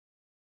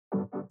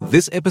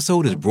This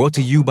episode is brought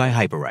to you by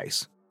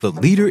Hyperice, the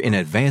leader in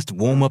advanced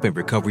warm-up and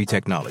recovery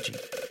technology.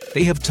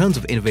 They have tons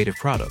of innovative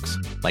products,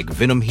 like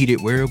Venom-heated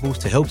wearables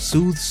to help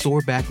soothe sore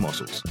back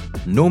muscles,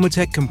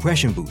 Normatec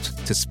compression boots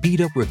to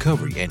speed up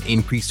recovery and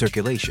increase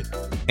circulation,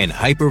 and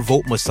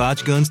Hypervolt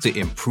massage guns to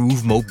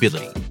improve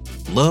mobility.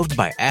 Loved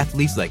by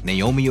athletes like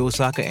Naomi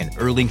Osaka and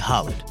Erling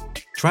Haaland.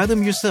 Try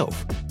them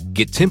yourself.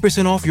 Get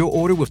 10% off your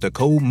order with the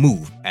code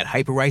MOVE at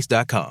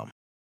Hyperice.com.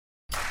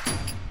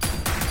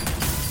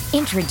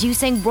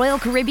 Introducing Royal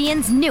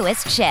Caribbean's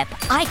newest ship,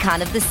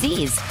 Icon of the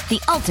Seas, the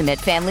ultimate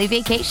family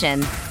vacation.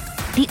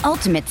 The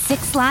ultimate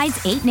 6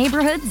 slides, 8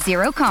 neighborhoods,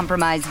 0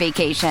 compromise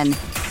vacation.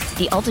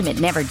 The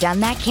ultimate never done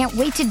that, can't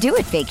wait to do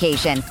it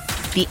vacation.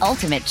 The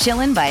ultimate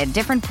chillin' by a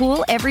different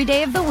pool every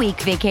day of the week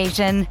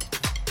vacation.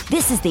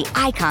 This is the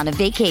Icon of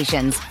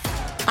Vacations.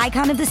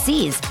 Icon of the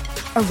Seas,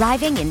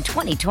 arriving in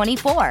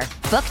 2024.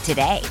 Book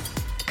today.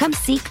 Come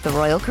seek the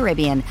Royal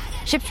Caribbean.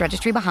 Ships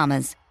Registry,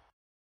 Bahamas.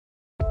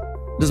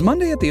 Does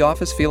Monday at the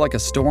office feel like a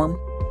storm?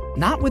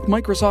 Not with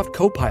Microsoft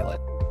Copilot.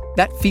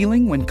 That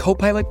feeling when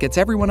Copilot gets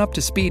everyone up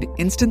to speed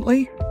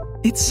instantly?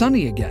 It's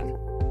sunny again.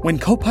 When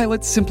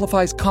Copilot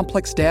simplifies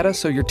complex data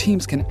so your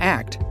teams can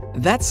act,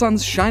 that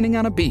sun's shining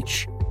on a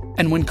beach.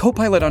 And when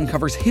Copilot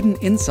uncovers hidden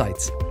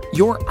insights,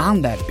 you're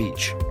on that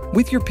beach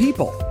with your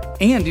people,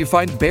 and you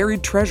find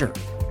buried treasure.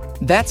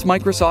 That's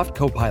Microsoft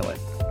Copilot.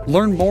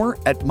 Learn more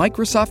at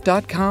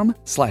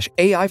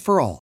Microsoft.com/AI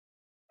for all.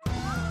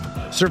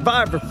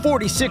 Survivor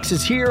 46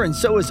 is here, and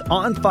so is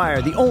On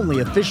Fire, the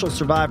only official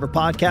Survivor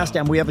podcast,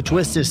 and we have a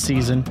twist this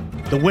season.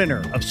 The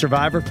winner of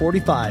Survivor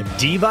 45,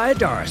 Dee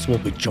Valladares, will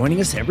be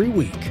joining us every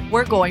week.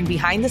 We're going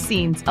behind the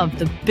scenes of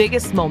the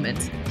biggest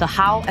moments, the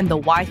how and the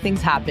why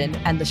things happen,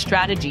 and the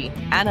strategy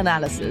and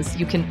analysis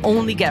you can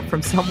only get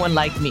from someone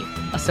like me,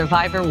 a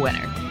Survivor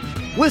winner.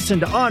 Listen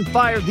to On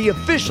Fire, the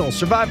official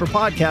Survivor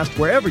podcast,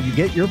 wherever you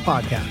get your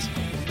podcasts.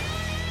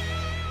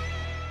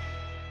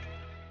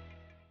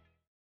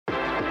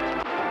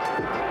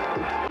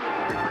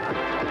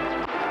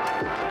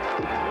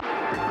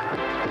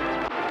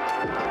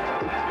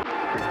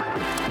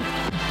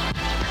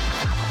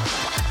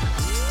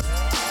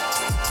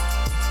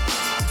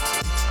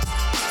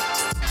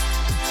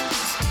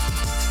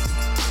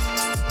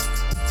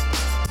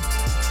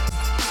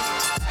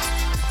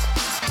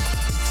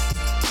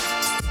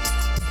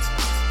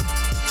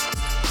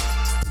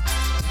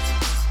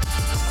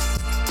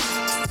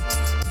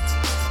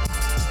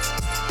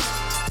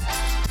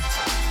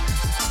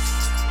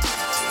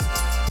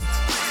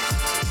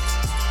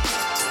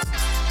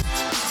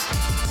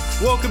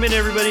 Welcome in,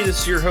 everybody.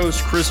 This is your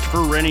host,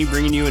 Christopher Rennie,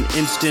 bringing you an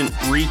instant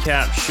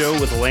recap show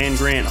with Land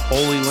Grant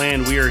Holy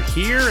Land. We are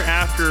here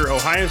after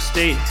Ohio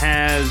State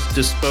has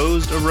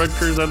disposed of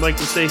Rutgers, I'd like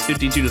to say,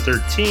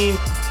 52-13,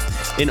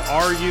 in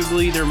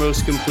arguably their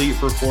most complete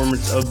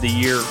performance of the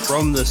year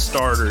from the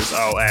starters,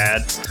 I'll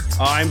add.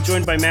 I'm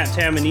joined by Matt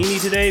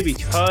Tamanini today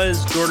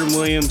because Jordan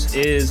Williams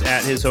is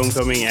at his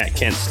homecoming at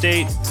Kent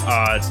State.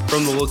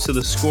 From the looks of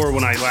the score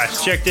when I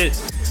last checked it,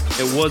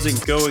 it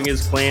wasn't going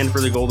as planned for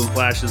the Golden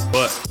Flashes,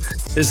 but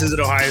this is an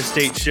Ohio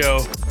State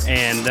show,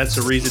 and that's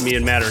the reason me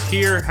and Matt are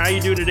here. How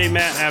you doing today,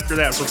 Matt, after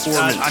that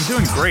performance? I'm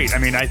doing great. I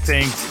mean, I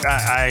think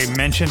I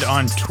mentioned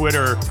on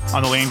Twitter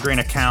on the Land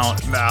Grant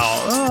account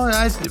about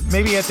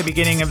maybe at the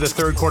beginning of the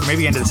third quarter,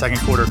 maybe into the second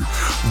quarter,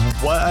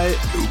 I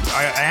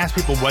asked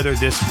people whether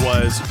this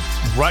was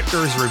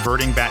Rutgers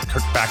reverting back to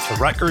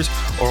Rutgers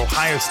or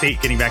Ohio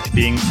State getting back to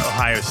being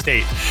Ohio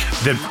State.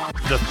 The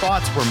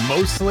thoughts were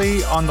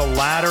mostly on the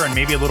latter and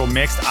maybe a little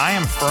mixed. I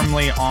am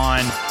firmly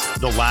on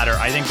the latter.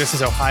 I think this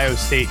is Ohio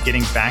State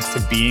getting back to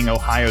being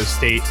Ohio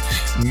State,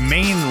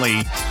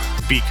 mainly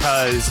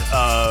because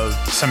of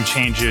some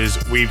changes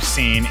we've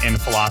seen in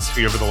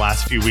philosophy over the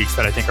last few weeks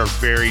that I think are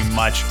very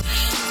much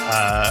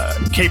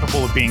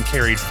capable of being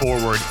carried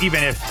forward.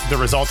 Even if the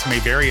results may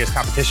vary as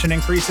competition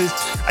increases,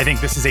 I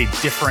think this is a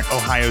different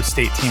Ohio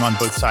State team on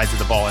both sides of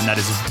the ball, and that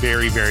is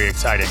very, very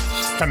exciting.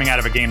 Coming out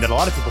of a game that a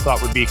lot of people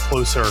thought would be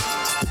closer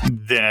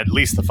than at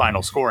least the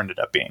final score ended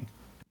up being.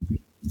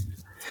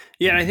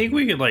 Yeah, and I think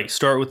we could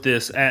start with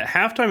this. At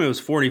halftime, it was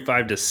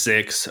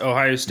 45-6.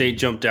 Ohio State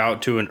jumped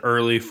out to an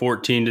early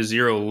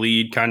 14-0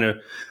 lead, kind of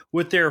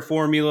with their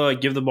formula,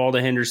 give the ball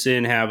to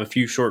Henderson, have a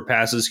few short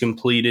passes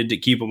completed to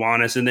keep him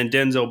honest, and then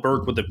Denzel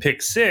Burke with the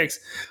pick six,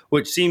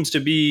 which seems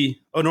to be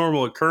a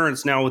normal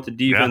occurrence now with the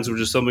defense, which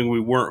is something we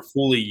weren't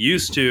fully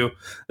used to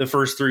the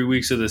first 3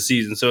 weeks of the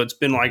season. So it's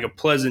been like a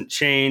pleasant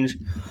change.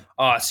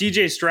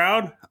 CJ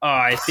Stroud,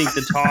 I think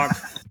the talk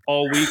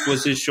all week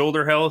was his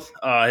shoulder health.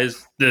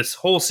 This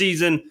whole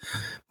season,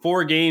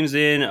 4 games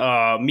in,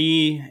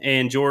 me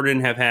and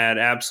Jordan have had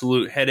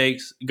absolute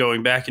headaches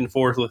going back and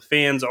forth with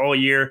fans all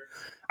year.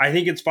 I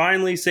think it's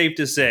finally safe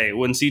to say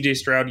when CJ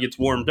Stroud gets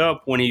warmed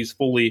up, when he's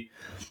fully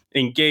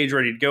engaged,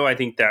 ready to go, I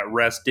think that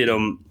rest did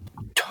him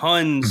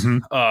tons.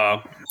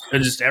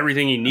 Just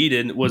everything he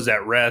needed was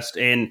that rest.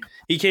 And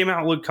he came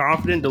out, looked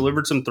confident,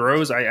 delivered some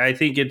throws. I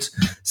think it's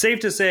safe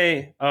to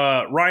say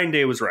Ryan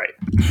Day was right.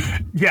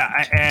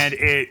 Yeah, and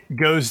it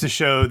goes to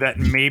show that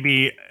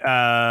maybe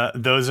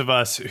those of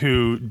us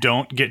who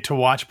don't get to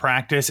watch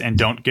practice and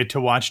don't get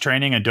to watch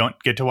training and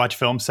don't get to watch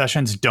film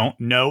sessions don't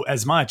know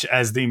as much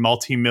as the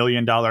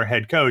multi-million-dollar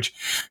head coach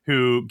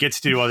who gets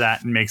to do all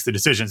that and makes the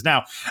decisions.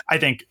 Now, I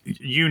think,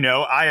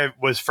 I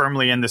was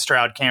firmly in the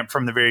Stroud camp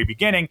from the very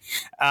beginning,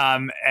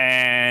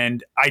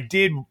 and I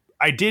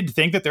did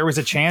think that there was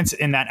a chance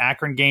in that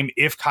Akron game,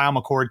 if Kyle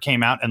McCord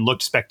came out and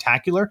looked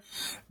spectacular,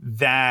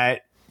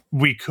 that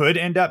we could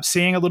end up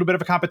seeing a little bit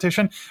of a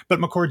competition. But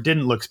McCord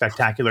didn't look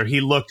spectacular. He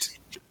looked,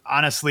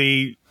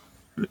 honestly,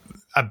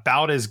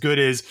 about as good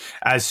as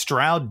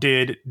Stroud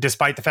did,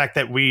 despite the fact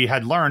that we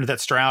had learned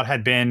that Stroud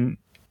had been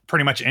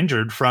pretty much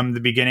injured from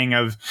the beginning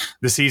of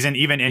the season,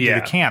 even into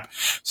the camp.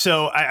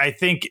 So I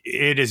think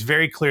it is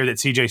very clear that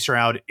CJ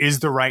Stroud is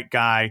the right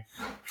guy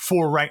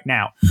for right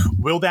now.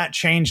 Will that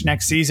change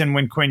next season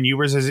when Quinn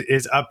Ewers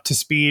is up to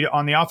speed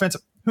on the offense?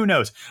 Who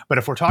knows? But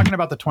if we're talking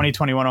about the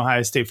 2021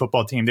 Ohio State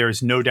football team, there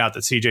is no doubt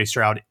that CJ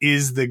Stroud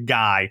is the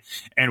guy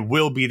and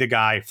will be the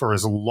guy for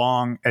as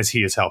long as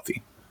he is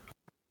healthy.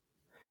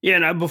 Yeah,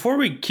 and before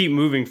we keep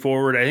moving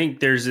forward, I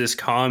think there's this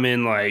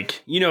common,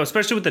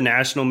 especially with the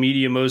national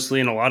media mostly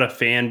and a lot of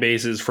fan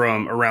bases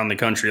from around the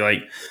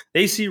country,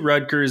 they see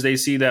Rutgers, they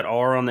see that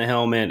R on the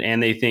helmet,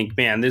 and they think,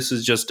 man, this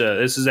is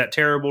that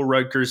terrible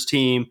Rutgers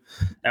team.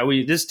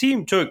 This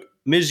team took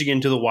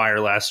Michigan to the wire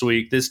last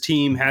week. This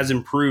team has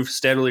improved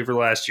steadily for the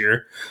last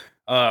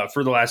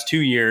 2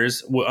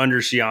 years under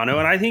Schiano.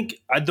 And I think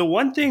the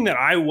one thing that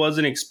I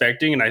wasn't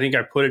expecting, and I think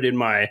I put it in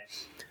my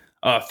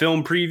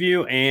film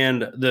preview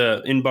and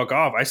in Buck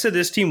Off, I said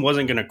this team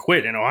wasn't going to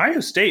quit, and Ohio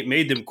State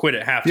made them quit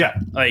at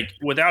halftime,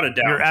 without a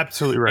doubt. You're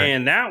absolutely right.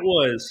 And that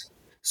was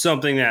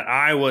something that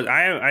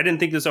I didn't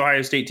think this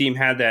Ohio State team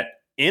had that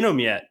in them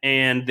yet,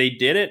 and they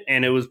did it,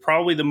 and it was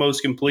probably the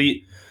most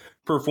complete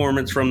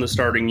performance from the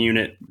starting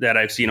unit that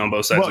I've seen on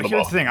both sides of the ball.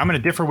 Here's the thing. I'm going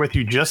to differ with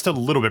you just a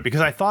little bit because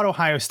I thought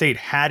Ohio State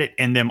had it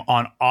in them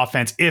on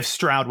offense if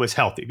Stroud was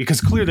healthy, because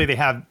clearly they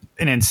have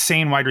an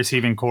insane wide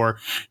receiving core.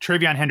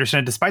 TreVeyon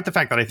Henderson, despite the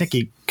fact that I think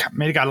he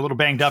maybe got a little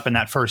banged up in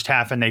that first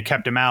half and they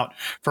kept him out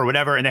for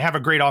whatever, and they have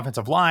a great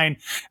offensive line.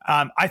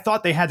 I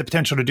thought they had the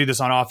potential to do this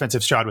on offense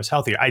if Stroud was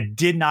healthy. I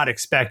did not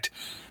expect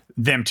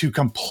them to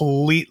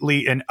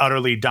completely and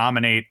utterly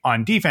dominate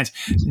on defense.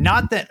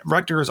 Not that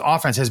Rutgers'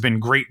 offense has been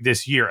great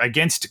this year.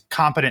 Against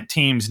competent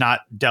teams, not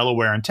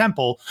Delaware and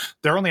Temple,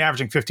 they're only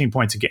averaging 15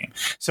 points a game.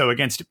 So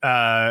against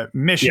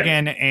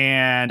Michigan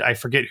and I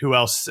forget who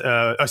else,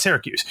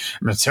 Syracuse.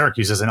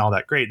 Syracuse isn't all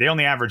that great. They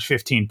only average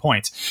 15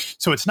 points.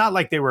 So it's not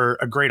like they were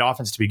a great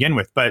offense to begin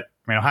with, but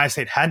Ohio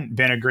State hadn't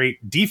been a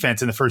great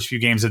defense in the first few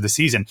games of the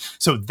season.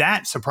 So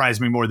that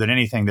surprised me more than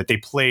anything, that they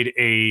played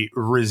a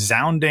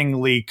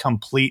resoundingly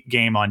complete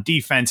game on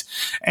defense.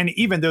 And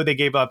even though they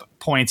gave up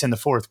points in the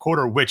fourth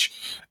quarter, which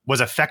was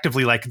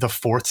effectively like the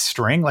fourth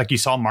string, like you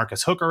saw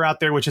Marcus Hooker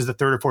out there, which is the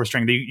third or fourth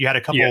string. You had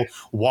a couple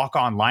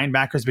walk-on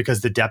linebackers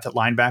because the depth at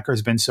linebacker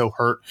has been so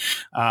hurt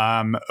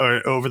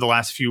over the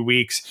last few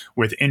weeks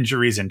with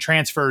injuries and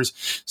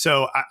transfers.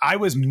 So I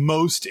was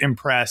most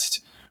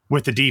impressed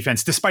with the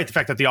defense, despite the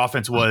fact that the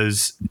offense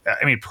was,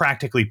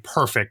 practically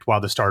perfect while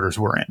the starters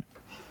were in.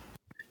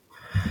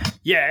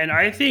 Yeah, and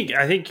I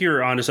think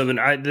you're onto something.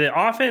 The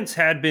offense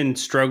had been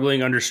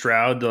struggling under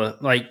Stroud,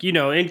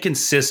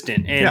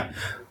 inconsistent. And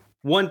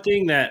one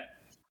thing that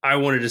I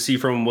wanted to see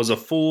from him was a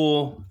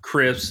full,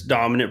 crisp,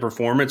 dominant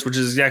performance, which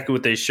is exactly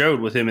what they showed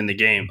with him in the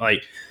game.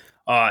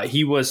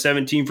 He was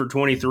 17 for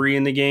 23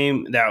 in the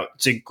game.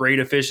 That's a great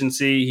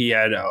efficiency. He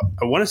had, I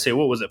want to say,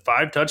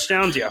 5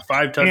 touchdowns? Yeah,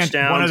 5 touchdowns.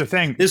 And one other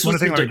thing,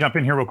 let me jump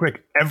in here real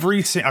quick.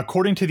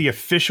 According to the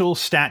official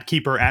stat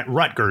keeper at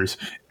Rutgers,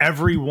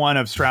 every one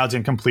of Stroud's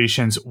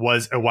incompletions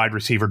was a wide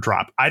receiver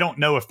drop. I don't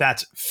know if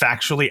that's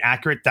factually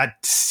accurate.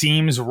 That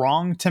seems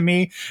wrong to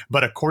me.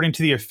 But according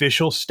to the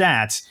official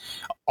stats,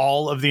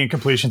 all of the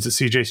incompletions that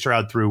CJ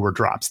Stroud threw were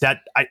drops.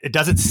 It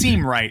doesn't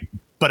seem right,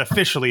 but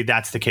officially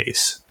that's the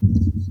case.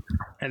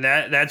 And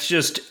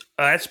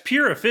that's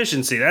pure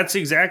efficiency. That's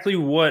exactly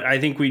what I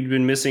think we've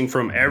been missing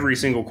from every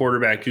single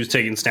quarterback who's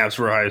taken snaps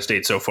for Ohio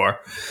State so far.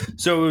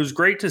 So it was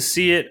great to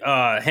see it.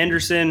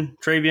 Henderson,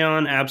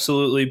 TreVeyon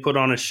absolutely put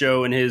on a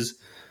show in his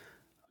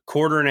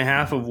quarter and a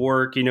half of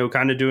work,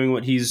 kind of doing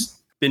what he's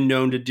been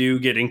known to do,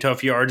 getting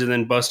tough yards and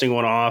then busting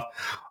one off.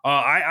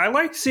 I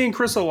like seeing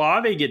Chris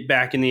Olave get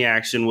back in the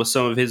action with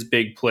some of his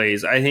big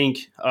plays. I think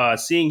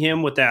seeing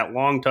him with that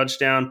long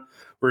touchdown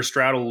where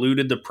Stroud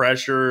eluded the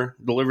pressure,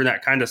 delivered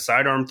that kind of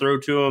sidearm throw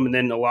to him, and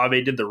then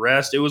Olave did the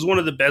rest. It was one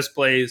of the best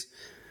plays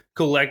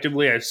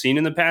collectively I've seen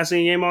in the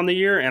passing game on the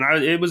year, and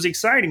it was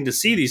exciting to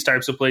see these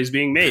types of plays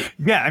being made.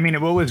 Yeah,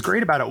 what was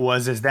great about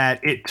it is that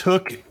it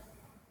took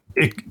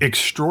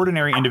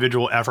extraordinary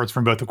individual efforts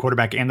from both the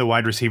quarterback and the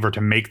wide receiver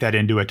to make that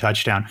into a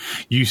touchdown.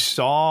 You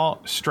saw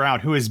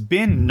Stroud, who has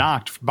been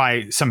knocked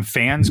by some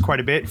fans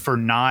quite a bit for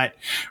not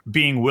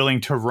being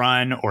willing to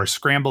run or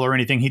scramble or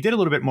anything. He did a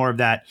little bit more of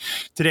that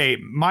today.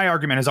 My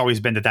argument has always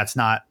been that that's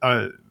not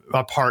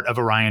a part of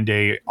a Ryan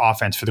Day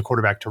offense for the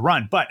quarterback to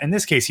run. But in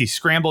this case, he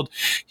scrambled,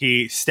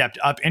 he stepped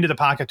up into the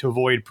pocket to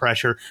avoid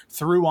pressure,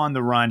 threw on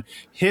the run,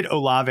 hit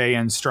Olave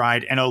in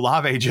stride, and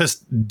Olave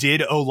just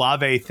did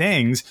Olave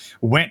things,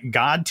 went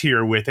God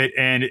tier with it,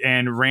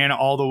 and ran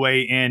all the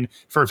way in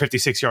for a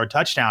 56-yard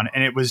touchdown.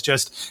 And it was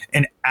just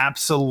an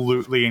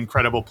absolutely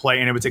incredible play.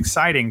 And it was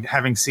exciting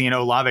having seen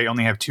Olave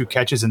only have 2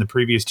 catches in the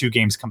previous 2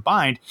 games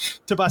combined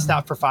to bust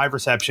out for 5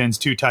 receptions,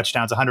 2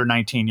 touchdowns,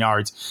 119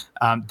 yards.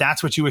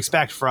 That's what you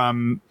expect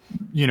from,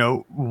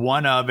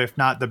 one of, if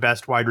not the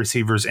best wide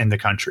receivers in the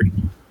country.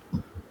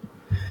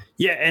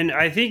 Yeah. And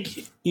I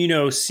think,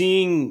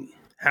 seeing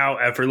how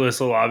effortless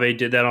Olave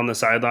did that on the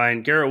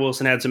sideline, Garrett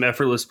Wilson had some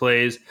effortless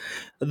plays.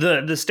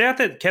 The stat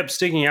that kept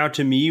sticking out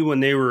to me when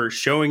they were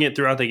showing it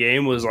throughout the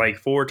game was like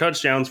 4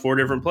 touchdowns, 4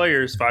 different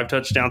players, 5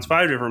 touchdowns,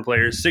 5 different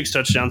players, 6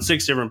 touchdowns,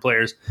 6 different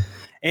players.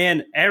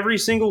 And every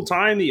single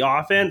time the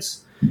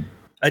offense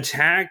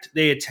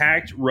they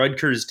attacked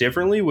Rutgers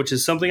differently, which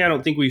is something I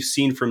don't think we've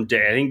seen from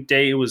Day. I think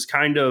Day was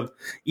kind of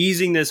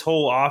easing this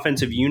whole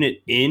offensive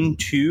unit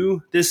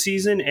into this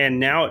season, and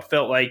now it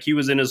felt like he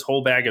was in his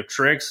whole bag of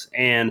tricks,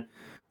 and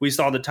we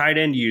saw the tight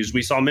end used.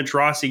 We saw Mitch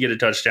Rossi get a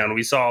touchdown.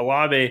 We saw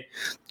Olave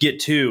get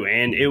 2,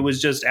 and it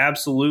was just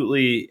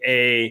absolutely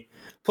a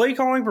play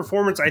calling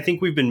performance I think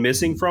we've been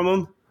missing from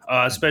him,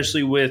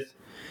 especially with,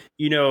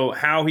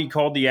 how he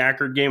called the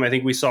Akron game. I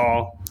think we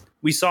saw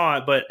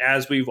it, but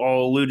as we've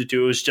all alluded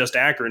to, it was just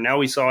Akron. Now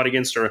we saw it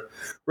against a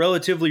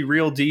relatively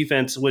real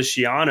defense with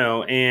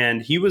Schiano,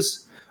 and he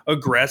was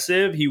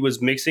aggressive. He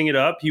was mixing it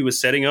up. He was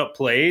setting up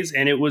plays,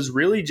 and it was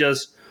really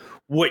just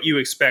what you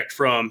expect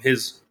from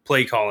his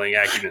play calling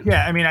acumen.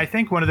 Yeah, I mean, I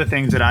think one of the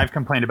things that I've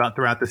complained about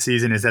throughout the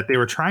season is that they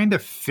were trying to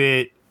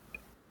fit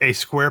a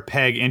square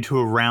peg into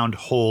a round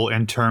hole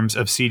in terms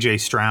of CJ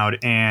Stroud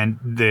and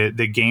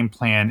the game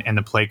plan and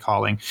the play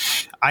calling.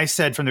 I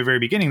said from the very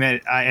beginning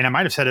that, and I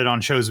might have said it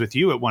on shows with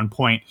you at one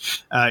point,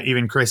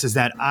 even Chris, is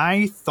that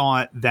I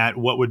thought that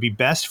what would be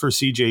best for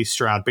CJ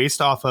Stroud,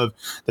 based off of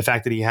the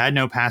fact that he had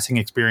no passing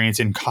experience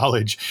in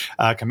college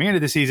coming into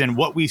the season,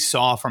 what we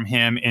saw from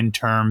him in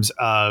terms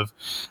of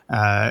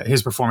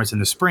his performance in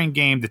the spring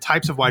game, the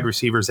types of wide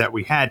receivers that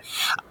we had,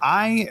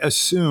 I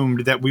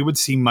assumed that we would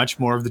see much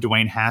more of the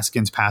Dwayne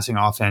Haskins passing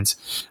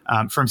offense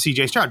from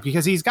CJ Stroud,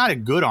 because he's got a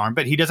good arm,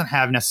 but he doesn't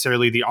have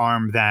necessarily the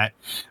arm that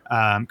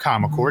Kyle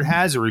McCord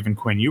has, or even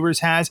Quinn Ewers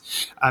has.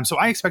 So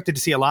I expected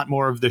to see a lot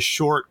more of the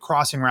short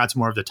crossing routes,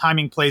 more of the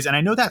timing plays. And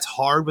I know that's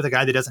hard with a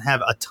guy that doesn't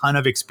have a ton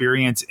of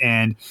experience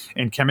and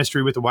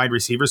chemistry with the wide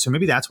receivers. So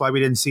maybe that's why we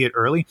didn't see it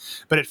early.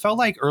 But it felt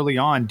like early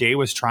on, Day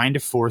was trying to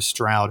force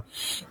Stroud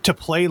to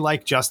play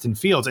like Justin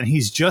Fields. And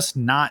he's just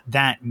not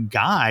that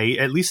guy,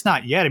 at least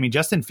not yet. I mean,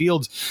 Justin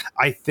Fields,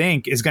 I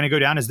think, is going to go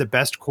down as the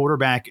best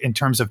quarterback in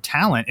terms of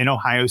talent in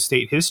Ohio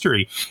State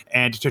history.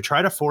 And to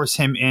try to force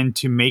him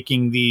into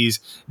making these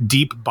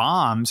deep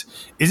bombs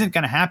isn't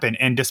going to happen.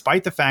 And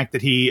despite the fact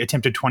that he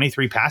attempted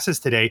 23 passes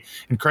today,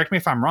 and correct me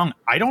if I'm wrong,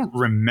 I don't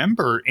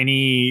remember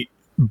any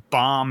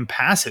bomb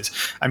passes.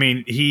 I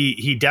mean,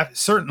 he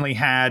certainly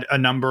had a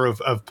number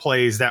of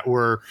plays that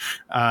were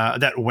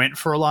that went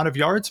for a lot of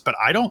yards, but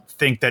I don't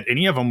think that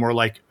any of them were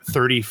like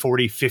 30,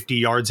 40, 50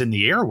 yards in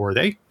the air, were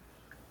they?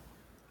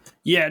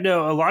 Yeah,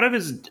 no, a lot of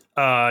his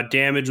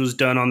damage was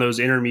done on those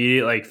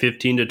intermediate, like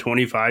 15 to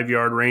 25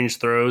 yard range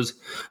throws.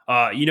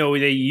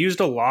 They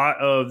used a lot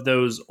of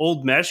those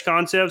old mesh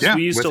concepts. Yeah,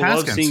 we used to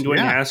Haskins. love seeing Dwayne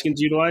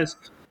Haskins utilize.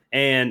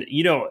 And,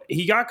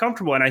 he got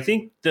comfortable. And I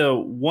think the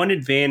one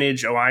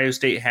advantage Ohio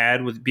State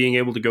had with being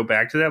able to go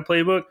back to that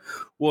playbook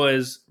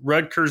was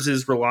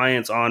Rutgers'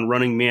 reliance on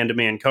running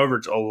man-to-man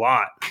coverage a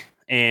lot.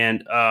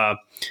 And,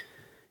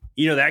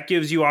 that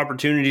gives you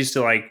opportunities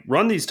to, like,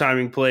 run these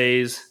timing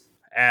plays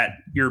at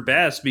your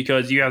best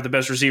because you have the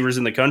best receivers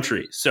in the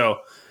country. So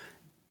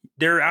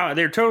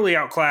they're totally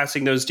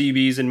outclassing those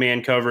DBs in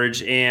man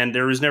coverage, and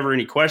there was never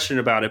any question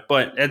about it.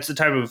 But that's the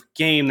type of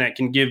game that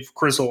can give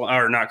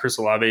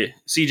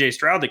CJ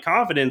Stroud the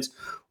confidence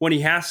when he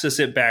has to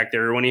sit back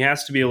there, when he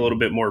has to be a little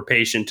bit more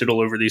patient to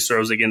deliver these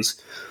throws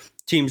against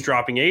teams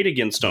dropping 8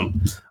 against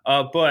him.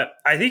 But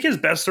I think his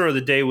best throw of the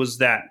day was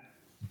that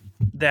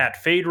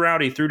fade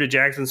route he threw to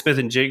Jackson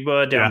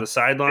Smith-Njigba down the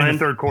sideline in the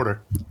third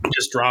quarter.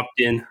 Just dropped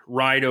in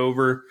right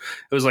over.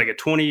 It was like a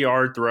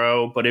 20-yard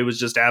throw, but it was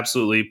just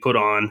absolutely put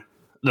on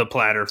the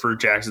platter for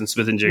Jackson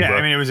Smith-Njigba. Yeah,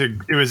 I mean,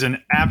 it was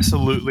an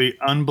absolutely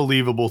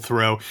unbelievable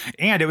throw,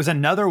 and it was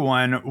another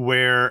one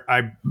where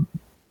I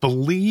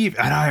believe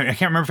I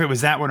can't remember if it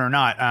was that one or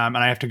not, and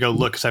I have to go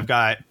look because I've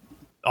got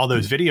all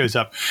those videos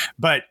up,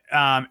 but.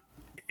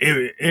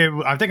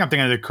 I think I'm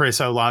thinking of the Chris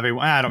Olave.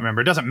 I don't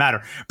remember. It doesn't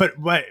matter. But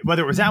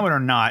whether it was that one or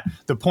not,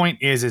 the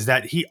point is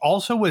that he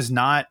also was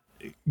not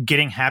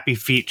getting happy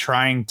feet,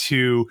 trying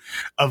to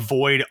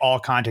avoid all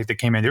contact that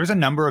came in. There was a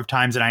number of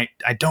times, and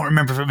I don't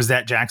remember if it was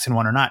that Jackson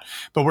one or not,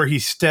 but where he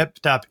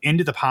stepped up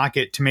into the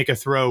pocket to make a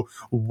throw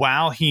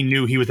while he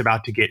knew he was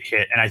about to get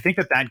hit. And I think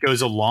that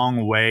goes a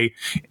long way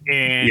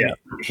in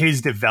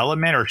his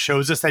development, or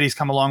shows us that he's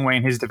come a long way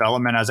in his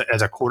development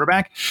as a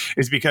quarterback,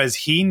 is because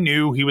he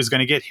knew he was going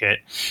to get hit.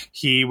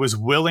 He was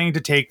willing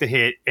to take the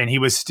hit, and he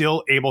was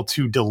still able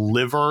to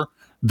deliver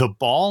the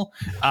ball,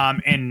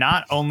 in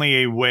not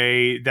only a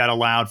way that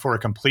allowed for a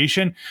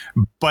completion,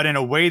 but in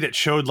a way that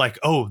showed like,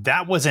 oh,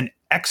 that was an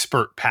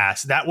expert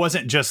pass. That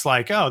wasn't just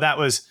like, oh, that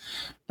was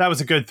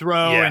a good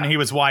throw and he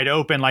was wide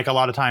open like a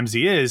lot of times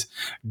he is.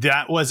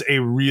 That was a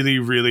really,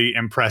 really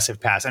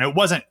impressive pass. And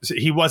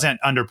he wasn't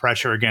under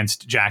pressure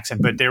against Jackson,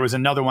 but there was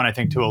another one, I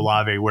think, to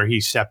Olave where he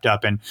stepped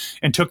up and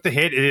took the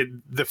hit.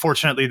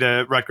 Fortunately,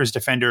 the Rutgers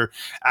defender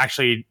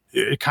actually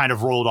kind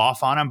of rolled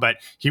off on him, but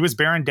he was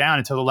bearing down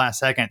until the last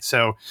second.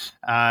 So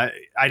I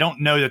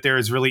don't know that there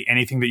is really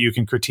anything that you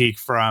can critique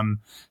from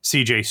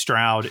CJ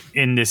Stroud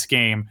in this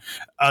game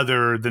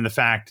other than the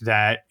fact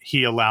that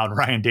he allowed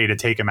Ryan Day to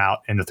take him out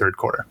in the third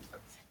quarter.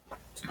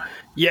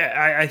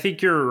 Yeah, I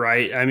think you're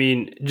right. I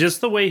mean, just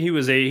the way he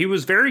was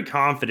very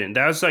confident.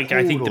 That was I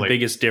think the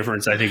biggest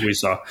difference I think we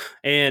saw.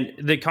 And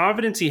the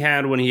confidence he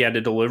had when he had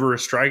to deliver a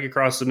strike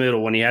across the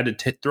middle, when he had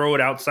to throw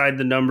it outside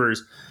the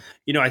numbers.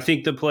 I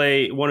think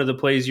one of the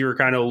plays you were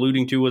kind of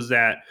alluding to was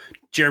that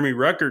Jeremy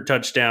Ruckert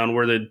touchdown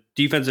where the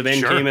defensive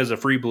end came as a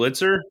free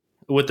blitzer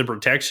with the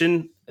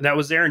protection that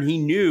was there. And he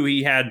knew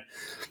he had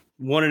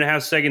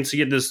 1.5 seconds to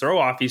get this throw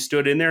off. He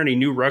stood in there and he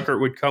knew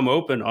Ruckert would come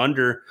open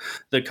under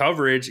the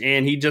coverage,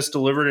 and he just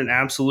delivered an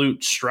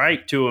absolute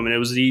strike to him. And it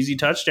was an easy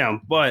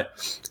touchdown. But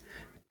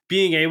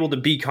being able to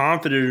be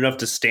confident enough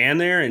to stand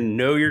there and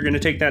know you're going to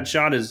take that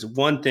shot is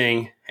one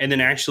thing, and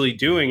then actually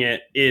doing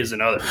it is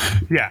another.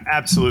 Yeah,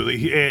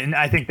 absolutely. And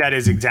I think that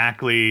is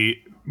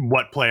exactly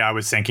what play I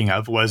was thinking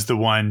of, was the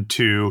one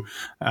to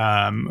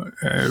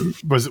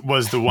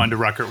was the one to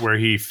Ruckert where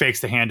he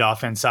fakes the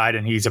handoff inside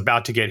and he's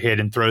about to get hit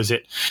and throws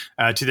it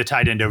to the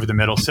tight end over the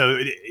middle. So,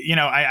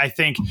 I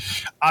think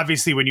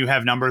obviously when you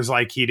have numbers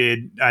like he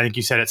did, I think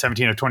you said at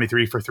 17 of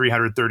 23 for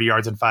 330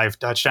 yards and 5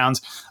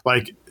 touchdowns,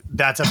 like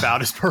that's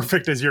about as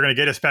perfect as you're going to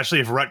get, especially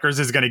if Rutgers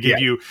is going to give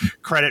you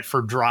credit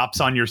for drops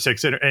on your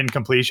 6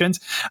 incompletions.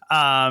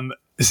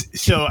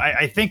 So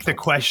I think the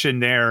question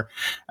there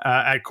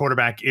at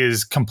quarterback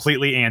is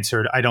completely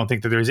answered. I don't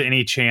think that there's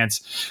any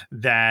chance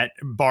that,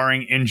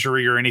 barring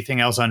injury or anything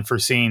else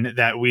unforeseen,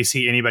 that we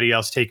see anybody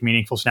else take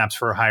meaningful snaps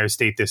for Ohio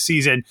State this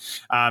season.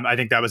 I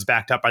think that was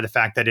backed up by the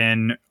fact that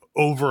in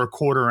over a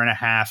quarter and a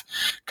half,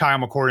 Kyle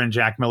McCord and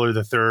Jack Miller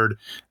III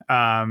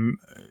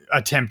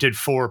attempted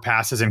 4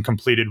 passes and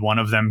completed 1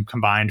 of them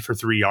combined for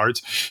 3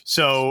 yards.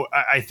 So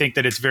I think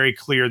that it's very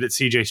clear that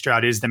CJ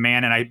Stroud is the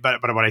man.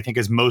 But what I think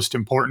is most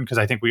important, because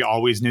I think we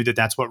always knew that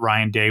that's what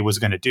Ryan Day was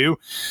going to do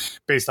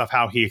based off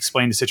how he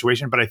explained the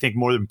situation. But I think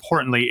more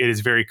importantly, it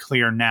is very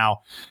clear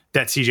now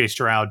that CJ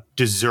Stroud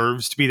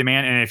deserves to be the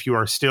man. And if you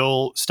are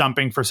still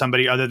stumping for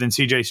somebody other than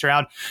CJ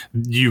Stroud,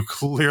 you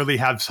clearly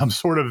have some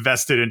sort of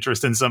vested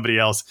interest in somebody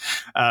else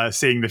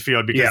seeing the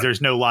field, because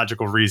there's no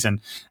logical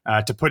reason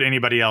to put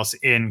anybody else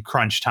in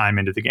crunch time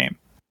into the game.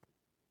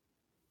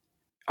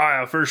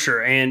 For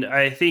sure. And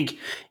I think,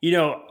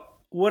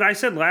 what I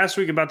said last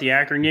week about the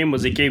Akron game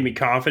was it gave me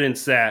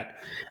confidence that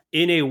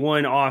in a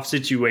one-off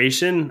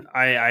situation,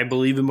 I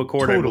believe in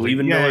McCord, I believe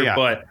in Miller,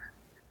 but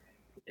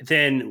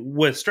then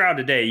with Stroud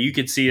today, you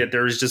could see that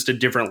there's just a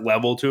different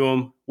level to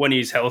him when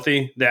he's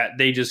healthy that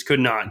they just could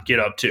not get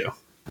up to.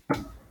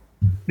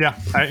 Yeah,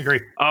 I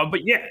agree.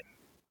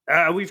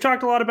 We've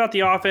talked a lot about the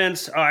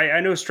offense. I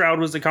know Stroud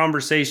was the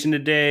conversation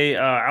today.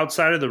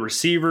 Outside of the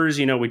receivers,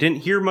 we didn't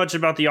hear much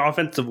about the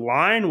offensive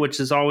line, which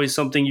is always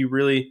something you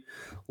really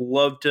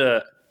love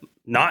to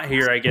not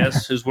hear, I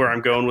guess, is where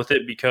I'm going with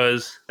it,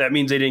 because that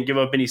means they didn't give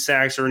up any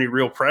sacks or any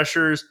real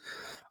pressures.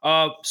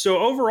 So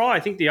overall, I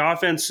think the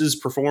offense's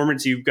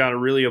performance, you've got to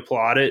really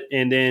applaud it.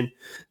 And then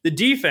the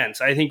defense,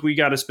 I think we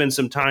got to spend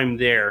some time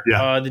there.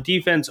 The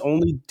defense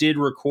only did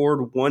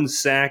record 1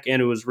 sack,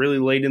 and it was really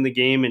late in the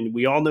game. And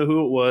we all know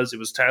who it was. It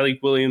was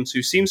Tyleik Williams,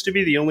 who seems to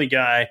be the only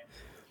guy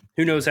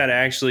who knows how to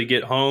actually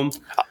get home.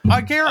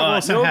 Garrett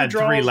Wilson had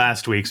 3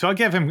 last week, so I'll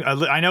give him.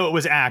 I know it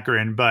was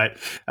Akron, but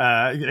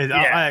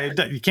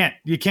you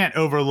can't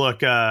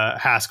overlook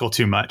Haskell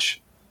too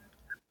much.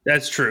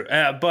 That's true.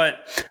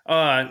 But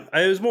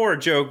it was more a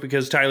joke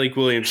because Tyleik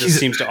Williams just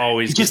seems to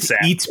always just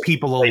sacked. Eats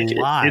people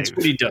alive. It's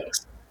what he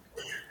does.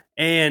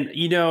 And,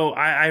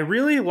 I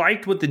really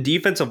liked what the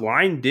defensive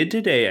line did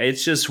today.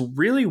 It's just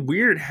really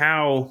weird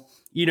how,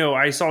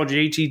 I saw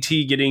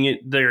JTT getting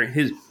it there,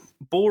 his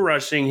bull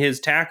rushing his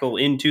tackle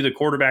into the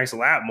quarterback's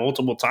lap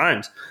multiple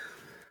times.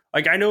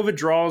 Like, I know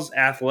Vidraw's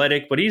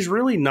athletic, but he's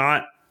really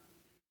not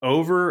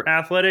over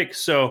athletic.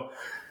 So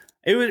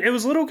It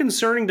was a little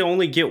concerning to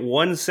only get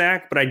one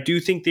sack, but I do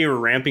think they were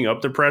ramping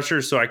up the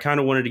pressure, so I kind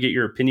of wanted to get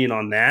your opinion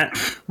on that.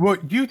 Well,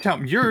 you tell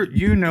me,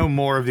 you know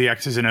more of the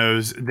X's and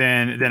O's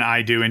than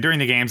I do, and during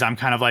the games, I'm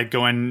kind of like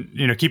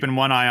going, keeping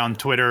one eye on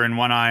Twitter and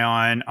one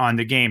eye on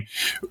the game.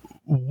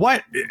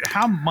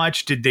 How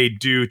much did they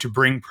do to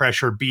bring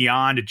pressure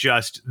beyond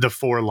just the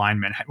four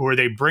linemen? Were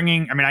they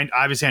bringing,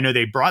 obviously I know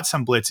they brought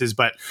some blitzes,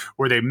 but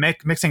were they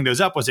mixing those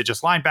up? Was it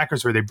just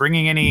linebackers? Were they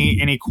bringing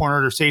any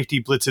corner or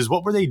safety blitzes?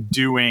 What were they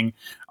doing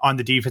on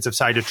the defensive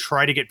side to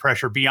try to get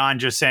pressure beyond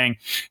just saying,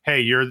 hey,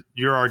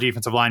 you're our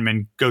defensive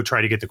lineman, go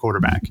try to get the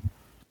quarterback?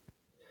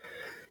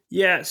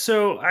 Yeah,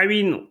 so,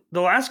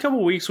 the last couple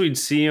of weeks we'd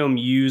see them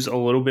use a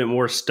little bit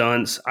more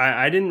stunts.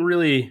 I didn't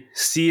really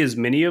see as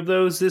many of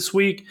those this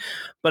week,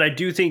 but I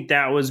do think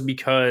that was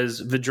because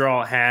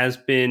Vidal has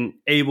been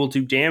able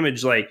to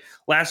damage. Like,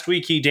 last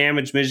week he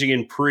damaged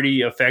Michigan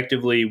pretty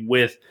effectively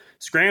with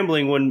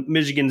scrambling when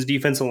Michigan's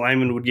defensive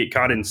lineman would get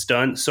caught in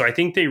stunts. So I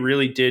think they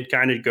really did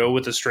kind of go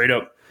with a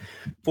straight-up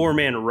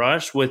four-man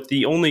rush, with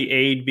the only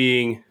aid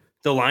being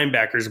the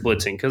linebackers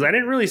blitzing, because I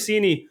didn't really see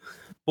any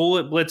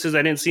bullet blitzes.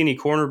 I didn't see any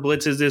corner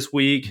blitzes this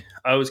week.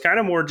 It was kind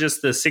of more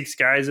just the six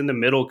guys in the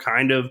middle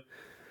kind of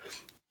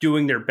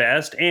doing their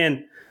best.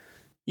 And,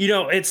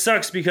 it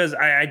sucks because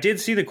I did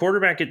see the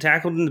quarterback get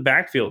tackled in the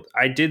backfield.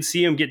 I did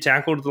see him get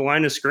tackled at the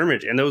line of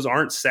scrimmage, and those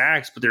aren't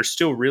sacks, but they're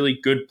still really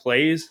good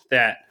plays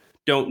that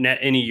don't net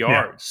any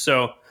yards. Yeah.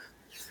 So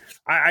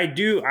I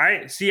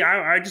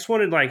just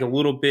wanted like a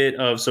little bit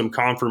of some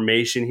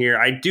confirmation here.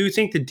 I do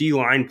think the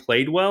D-line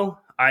played well.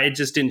 It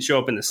just didn't show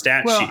up in the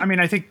stat sheet. Well,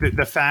 I think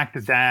the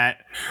fact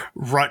that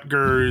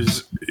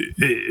Rutgers,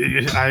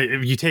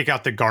 if you take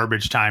out the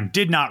garbage time,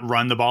 did not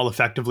run the ball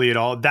effectively at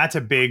all, that's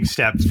a big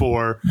step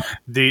for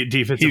the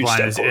defensive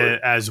line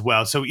as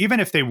well. So even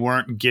if they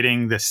weren't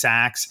getting the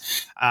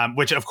sacks,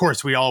 which of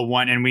course we all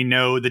want, and we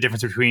know the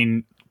difference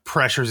between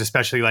pressures,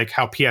 especially like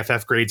how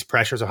PFF grades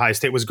pressures. Ohio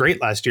State was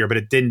great last year, but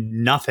it did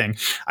nothing.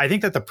 I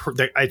think that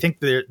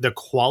the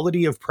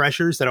quality of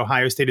pressures that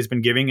Ohio State has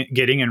been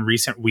getting in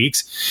recent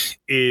weeks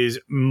is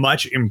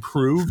much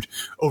improved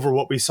over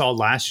what we saw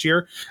last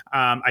year.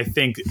 I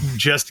think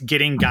just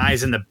getting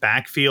guys in the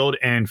backfield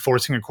and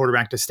forcing a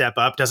quarterback to step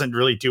up doesn't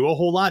really do a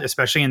whole lot,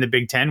 especially in the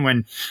Big Ten,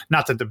 when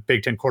not that the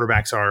Big Ten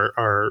quarterbacks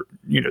are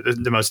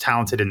the most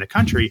talented in the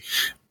country,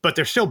 but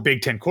they're still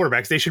Big Ten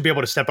quarterbacks. They should be able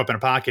to step up in a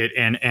pocket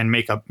and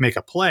make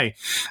a play.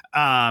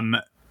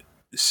 But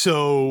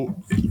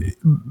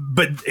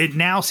it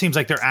now seems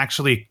like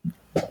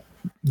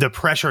the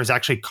pressure is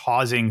actually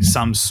causing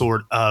some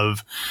sort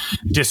of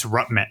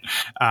disruption,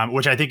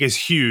 which I think is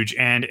huge.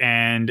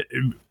 And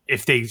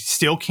if they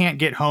still can't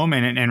get home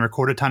and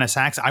record a ton of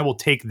sacks, I will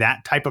take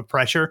that type of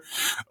pressure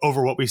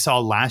over what we saw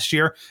last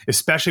year,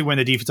 especially when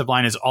the defensive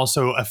line is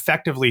also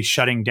effectively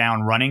shutting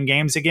down running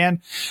games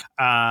again.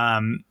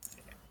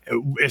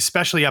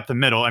 Especially up the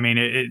middle.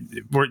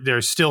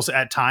 There's still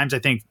at times, I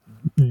think,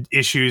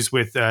 issues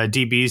with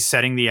DBs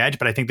setting the edge,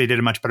 but I think they did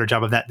a much better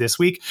job of that this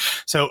week.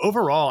 So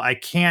overall, I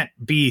can't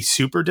be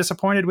super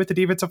disappointed with the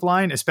defensive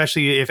line,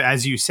 especially if,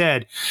 as you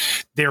said,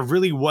 there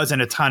really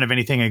wasn't a ton of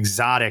anything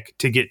exotic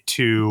to get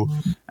to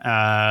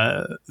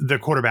the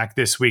quarterback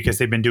this week, as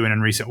they've been doing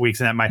in recent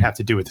weeks, and that might have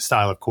to do with the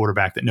style of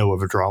quarterback that Noah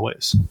Vidal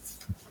is.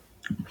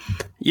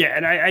 Yeah,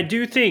 and I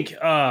do think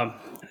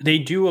they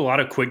do a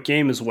lot of quick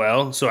game as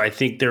well. So I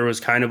think there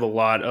was kind of a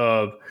lot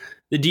of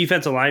the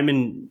defensive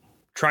linemen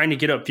trying to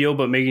get upfield,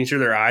 but making sure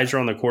their eyes are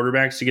on the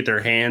quarterbacks to get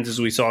their hands,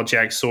 as we saw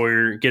Jack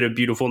Sawyer get a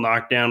beautiful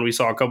knockdown. We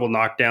saw a couple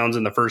knockdowns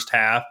in the first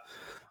half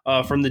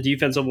from the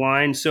defensive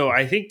line. So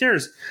I think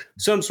there's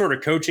some sort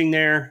of coaching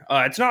there.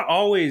 It's not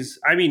always,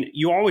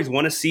 you always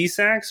want to see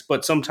sacks,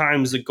 but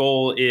sometimes the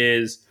goal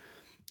is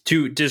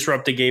to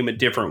disrupt the game a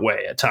different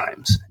way at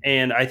times.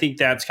 And I think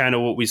that's kind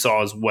of what we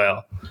saw as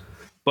well.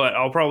 But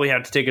I'll probably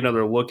have to take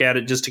another look at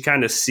it just to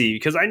kind of see,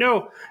 because I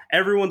know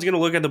everyone's going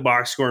to look at the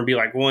box score and be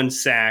like, one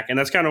sack. And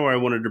that's kind of why I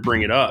wanted to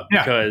bring it up,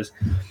 because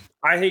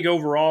I think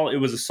overall it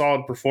was a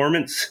solid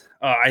performance.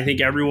 I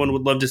think everyone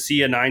would love to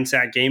see a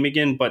 9-sack game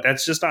again, but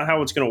that's just not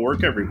how it's going to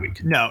work every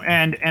week. No,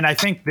 and I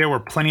think there were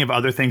plenty of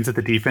other things that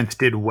the defense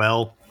did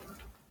well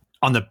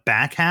on the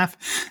back half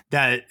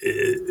that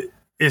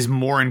is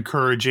more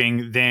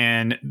encouraging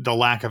than the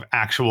lack of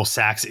actual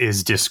sacks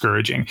is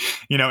discouraging.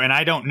 And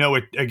I don't know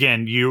it,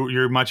 again,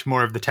 you're much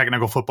more of the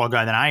technical football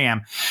guy than I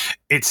am.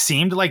 It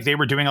seemed like they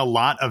were doing a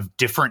lot of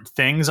different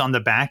things on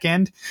the back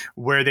end,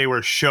 where they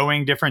were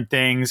showing different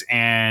things,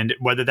 and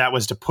whether that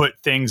was to put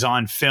things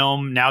on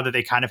film now that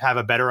they kind of have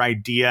a better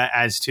idea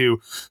as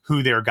to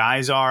who their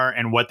guys are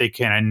and what they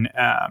can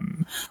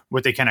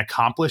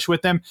accomplish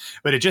with them.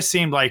 But it just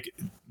seemed like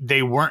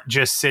they weren't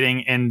just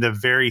sitting in the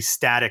very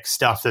static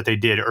stuff that they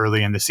did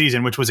early in the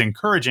season, which was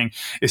encouraging,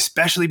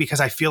 especially because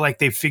I feel like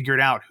they've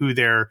figured out who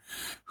their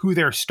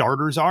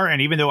starters are.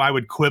 And even though I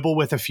would quibble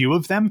with a few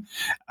of them,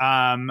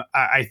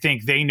 I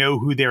think they know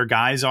who their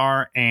guys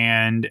are.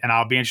 And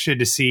I'll be interested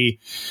to see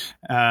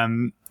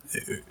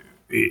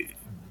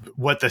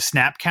what the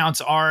snap counts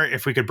are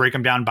if we could break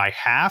them down by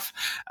half,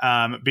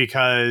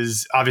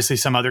 because obviously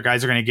some other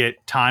guys are going to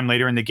get time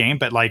later in the game.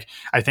 But like,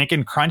 I think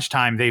in crunch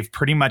time, they've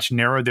pretty much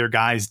narrowed their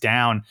guys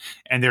down,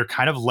 and they're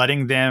kind of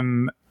letting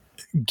them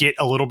get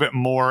a little bit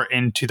more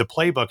into the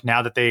playbook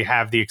now that they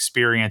have the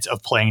experience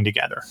of playing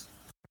together.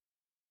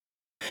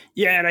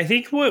 Yeah, and I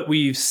think what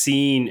we've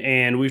seen,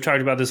 and we've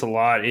talked about this a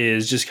lot,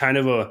 is just kind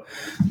of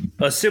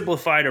a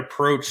simplified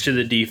approach to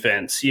the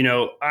defense. You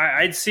know,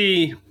 I'd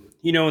see,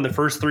 you know, in the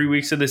first 3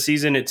 weeks of the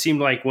season, it seemed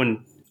like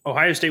when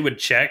Ohio State would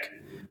check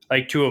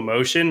like to a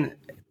motion,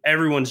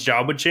 everyone's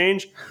job would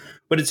change.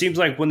 But it seems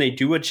like when they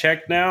do a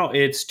check now,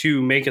 it's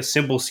to make a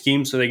simple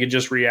scheme so they could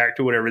just react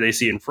to whatever they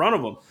see in front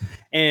of them.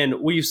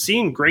 And we've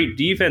seen great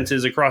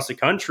defenses across the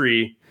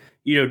country,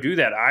 you know, do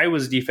that.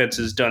 Iowa's defense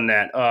has done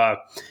that.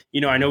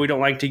 You know, I know we don't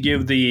like to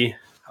give the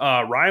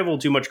rival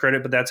too much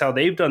credit, but that's how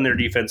they've done their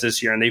defense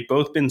this year. And they've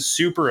both been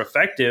super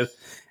effective.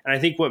 And I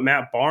think what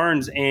Matt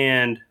Barnes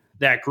and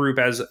that group,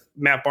 as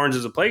Matt Barnes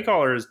as a play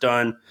caller, has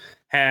done,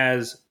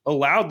 has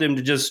allowed them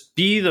to just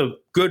be the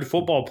good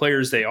football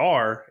players they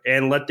are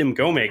and let them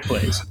go make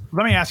plays.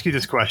 Let me ask you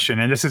this question,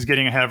 and this is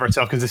getting ahead of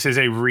ourselves because this is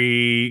a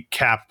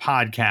recap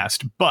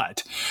podcast,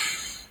 but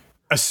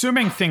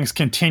assuming things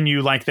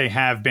continue like they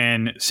have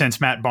been since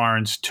Matt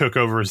Barnes took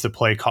over as the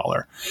play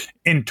caller,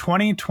 in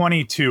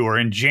 2022 or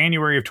in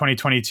January of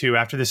 2022,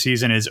 after the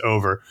season is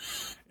over,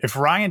 if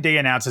Ryan Day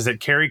announces that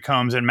Kerry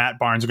Combs and Matt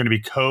Barnes are going to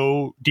be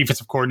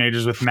co-defensive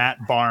coordinators with Matt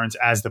Barnes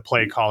as the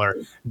play caller,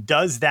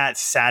 does that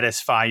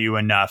satisfy you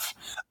enough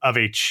of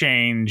a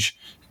change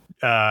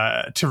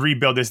to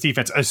rebuild this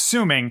defense,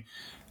 assuming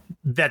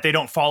that they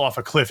don't fall off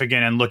a cliff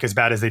again and look as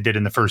bad as they did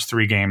in the first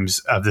 3 games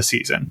of the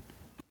season?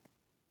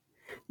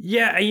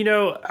 Yeah, you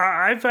know,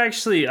 I've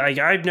actually,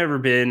 I've never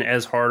been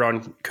as hard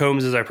on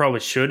Combs as I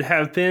probably should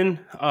have been.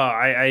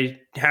 I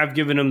have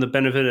given him the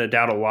benefit of the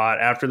doubt a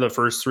lot after the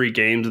first 3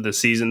 games of the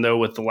season, though,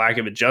 with the lack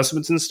of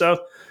adjustments and stuff.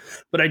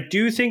 But I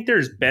do think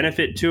there's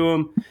benefit to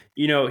him.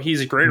 You know, he's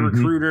a great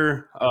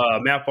recruiter.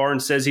 Matt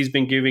Barnes says he's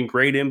been giving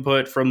great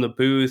input from the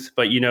booth,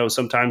 but, you know,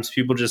 sometimes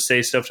people just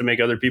say stuff to make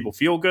other people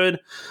feel good.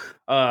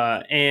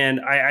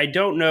 And I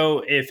don't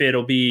know if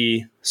it'll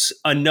be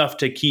enough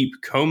to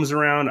keep Combs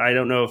around. I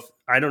don't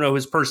know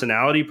his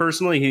personality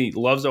personally. He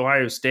loves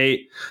Ohio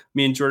State.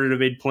 Me and Jordan have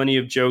made plenty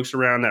of jokes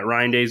around that.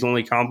 Ryan Day's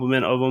only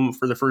compliment of him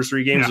for the first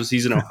 3 games was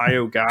he's an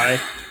Ohio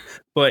guy.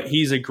 But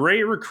he's a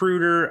great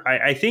recruiter.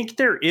 I think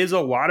there is a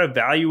lot of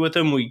value with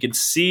him. We could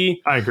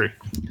see, I agree,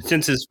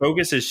 since his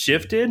focus has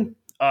shifted,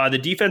 the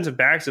defensive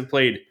backs have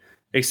played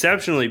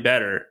exceptionally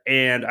better.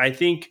 And I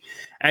think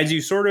as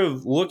you sort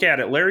of look at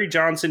it, Larry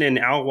Johnson and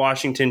Al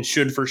Washington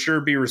should for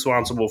sure be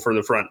responsible for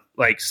the front,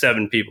 like 6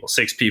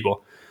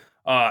 people.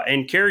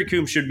 And Kerry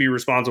Coombs should be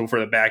responsible for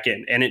the back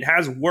end. And it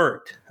has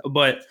worked.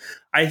 But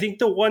I think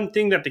the one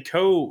thing that the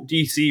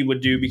co-DC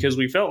would do, because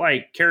we felt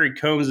like Kerry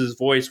Combs'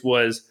 voice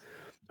was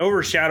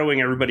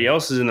overshadowing everybody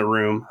else's in the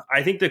room,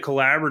 I think the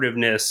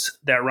collaborativeness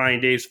that Ryan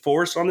Day's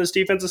forced on this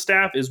defensive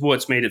staff is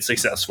what's made it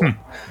successful.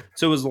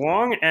 So as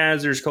long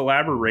as there's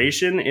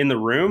collaboration in the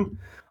room,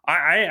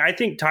 I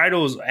think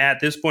titles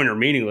at this point are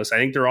meaningless. I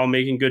think they're all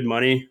making good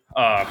money.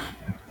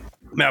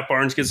 Matt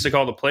Barnes gets to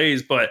call the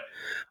plays, but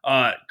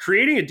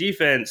creating a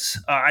defense,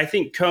 I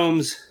think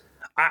Combs,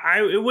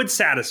 it would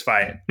satisfy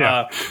it.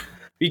 Yeah.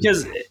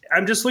 Because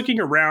I'm just looking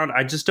around,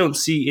 I just don't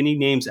see any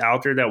names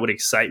out there that would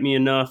excite me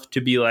enough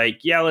to be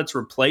like, yeah, let's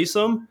replace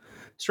them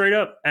straight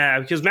up.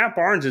 Because Matt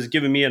Barnes has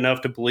given me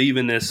enough to believe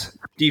in this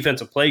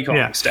defensive play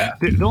calling staff.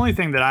 The only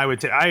thing that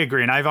I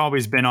agree, and I've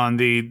always been on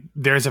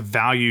there's a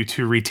value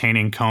to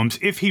retaining Combs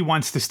if he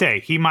wants to stay.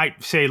 He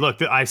might say,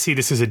 look, I see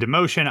this as a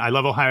demotion. I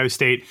love Ohio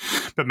State,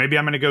 but maybe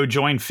I'm going to go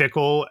join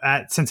Fickell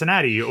at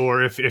Cincinnati,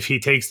 or if he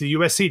takes the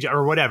USC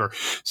or whatever.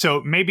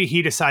 So maybe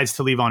he decides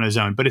to leave on his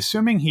own. But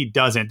assuming he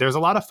doesn't, there's a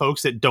lot of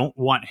folks that don't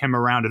want him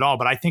around at all.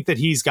 But I think that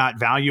he's got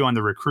value on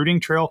the recruiting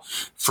trail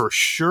for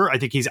sure. I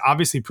think he's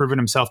obviously proven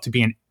himself to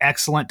be an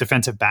excellent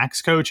defensive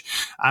backs coach.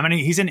 I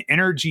mean, he's an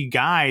energy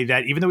guy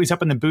that even though he's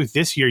up in the booth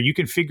this year, you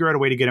can figure out a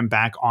way to get him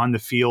back on the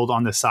field,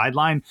 on the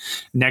sideline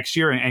next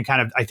year. And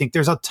kind of, I think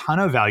there's a ton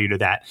of value to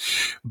that.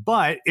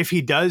 But if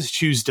he does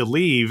choose to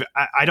leave,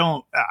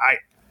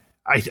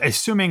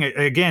 assuming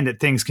again that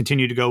things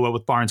continue to go well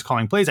with Barnes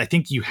calling plays, I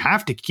think you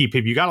have to keep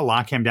him. You got to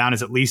lock him down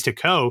as at least a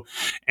co,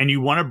 and you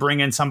want to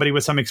bring in somebody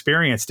with some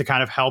experience to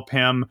kind of help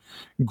him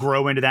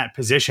grow into that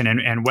position.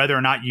 And whether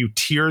or not you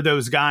tier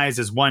those guys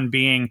as one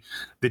being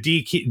the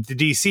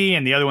DC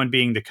and the other one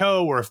being the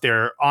co, or if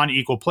they're on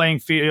equal playing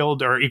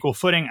field or equal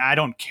footing, I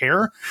don't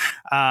care.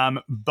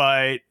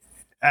 But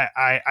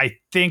I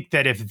think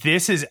that if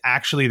this is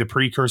actually the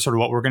precursor to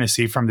what we're going to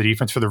see from the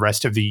defense for the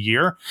rest of the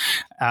year,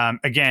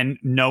 again,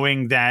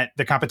 knowing that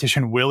the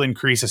competition will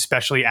increase,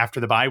 especially after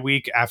the bye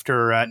week,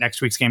 after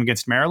next week's game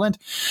against Maryland.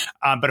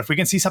 But if we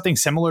can see something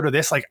similar to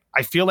this, like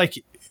I feel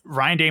like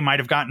Ryan Day might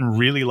have gotten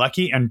really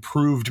lucky and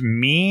proved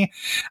me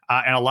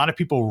and a lot of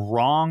people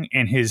wrong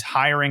in his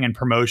hiring and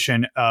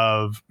promotion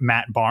of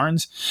Matt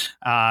Barnes.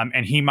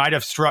 And he might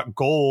have struck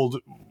gold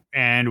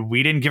and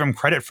we didn't give him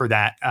credit for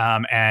that.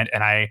 And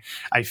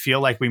I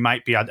feel like we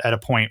might be at a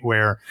point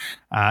where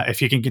if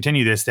he can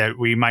continue this, that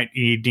we might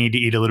need to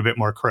eat a little bit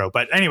more crow.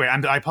 But anyway,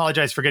 I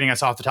apologize for getting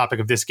us off the topic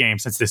of this game,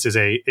 since this is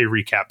a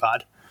recap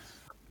pod.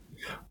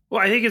 Well,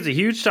 I think it's a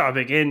huge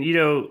topic. And,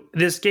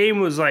 this game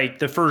was like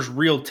the first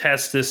real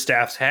test this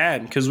staff's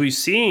had, because we've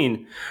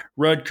seen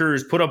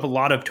Rutgers put up a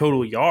lot of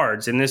total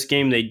yards. In this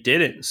game, they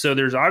didn't. So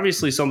there's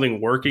obviously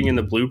something working in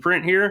the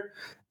blueprint here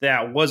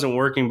that wasn't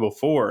working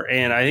before.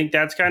 And I think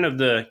that's kind of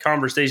the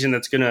conversation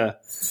that's going to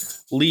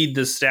lead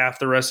the staff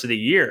the rest of the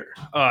year.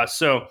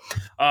 So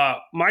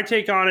my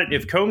take on it,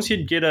 if Combs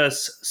could get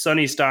us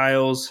Sonny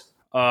Styles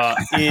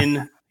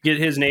get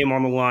his name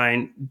on the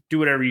line, do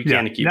whatever you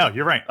can to keep him.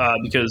 You're right.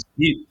 Because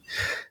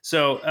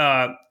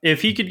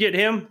if he could get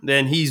him,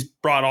 then he's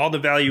brought all the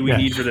value we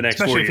need for the next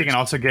 4 years. Especially if he can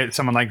also get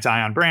someone like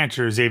Zion Branch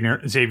or Xavier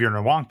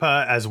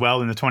Nwangpa as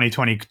well in the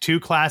 2022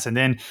 class. And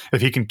then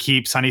if he can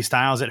keep Sonny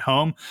Styles at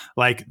home,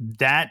 like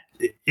that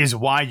is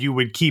why you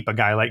would keep a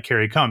guy like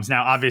Kerry Combs.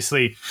 Now,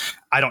 obviously,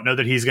 I don't know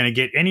that he's going to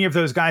get any of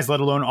those guys, let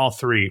alone all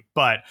three,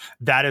 but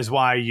that is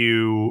why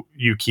you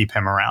keep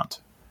him around.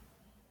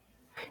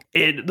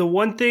 And the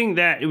one thing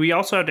that we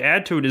also have to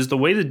add to it is the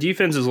way the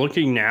defense is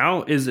looking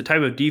now is the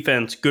type of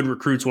defense good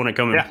recruits want to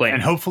come and play.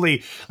 And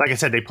hopefully, like I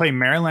said, they play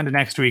Maryland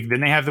next week,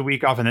 then they have the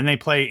week off, and then they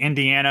play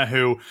Indiana,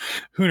 who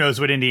knows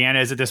what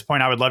Indiana is at this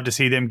point. I would love to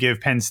see them give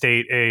Penn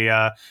State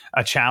a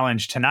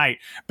challenge tonight.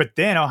 But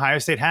then Ohio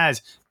State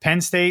has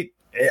Penn State,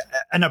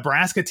 a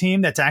Nebraska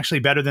team that's actually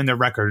better than their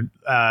record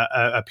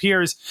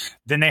appears.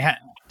 Then they have...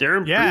 They're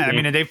improving. Yeah, I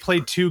mean, they've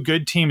played two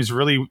good teams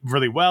really,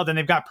 really well. Then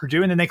they've got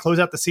Purdue, and then they close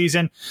out the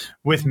season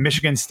with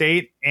Michigan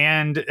State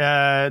and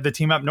the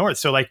team up north.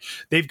 So, like,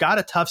 they've got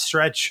a tough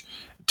stretch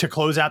to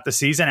close out the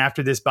season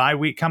after this bye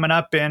week coming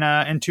up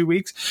in 2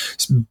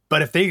 weeks.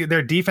 But if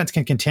their defense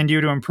can continue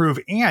to improve,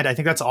 and I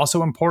think that's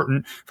also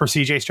important for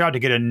CJ Stroud to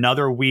get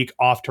another week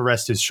off to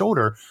rest his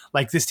shoulder,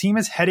 like this team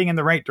is heading in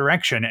the right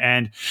direction.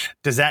 And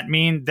does that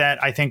mean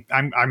that I think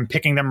I'm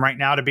picking them right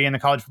now to be in the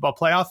college football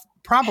playoff?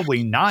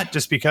 Probably not,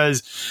 just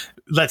because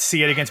let's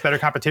see it against better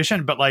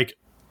competition. But like,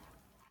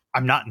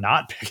 I'm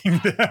not picking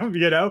them,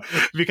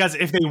 because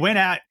if they win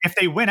out,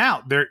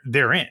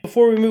 they're in.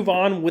 Before we move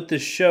on with the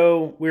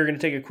show, we're going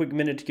to take a quick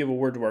minute to give a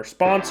word to our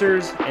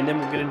sponsors, and then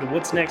we'll get into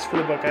what's next for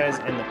the Buckeyes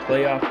and the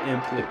playoff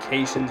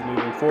implications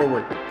moving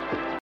forward.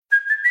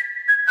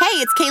 Hey,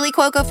 it's Kaylee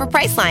Cuoco for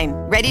Priceline.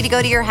 Ready to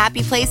go to your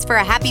happy place for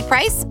a happy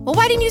price? Well,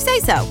 why didn't you say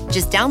so?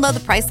 Just download the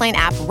Priceline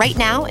app right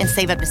now and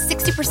save up to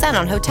 60%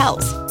 on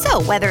hotels.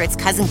 So whether it's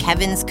Cousin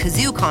Kevin's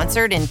Kazoo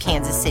Concert in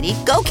Kansas City,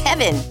 go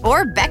Kevin,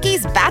 or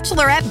Becky's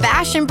Bachelorette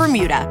Bash in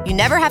Bermuda, you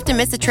never have to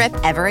miss a trip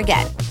ever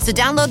again. So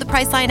download the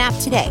Priceline app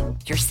today.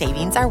 Your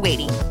savings are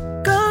waiting.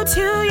 Go to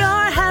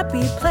your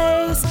happy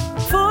place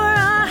for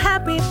a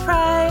happy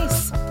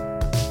price.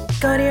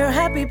 Go to your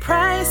happy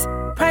price,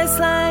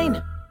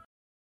 Priceline.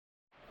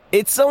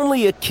 It's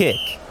only a kick,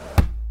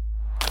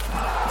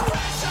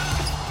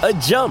 a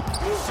jump,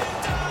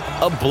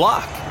 a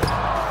block.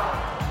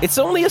 It's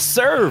only a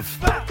serve.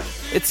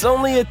 It's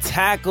only a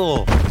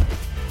tackle,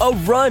 a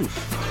run.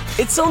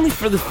 It's only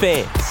for the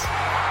fans.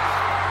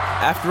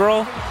 After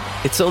all,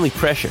 it's only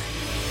pressure.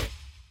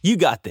 You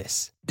got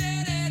this.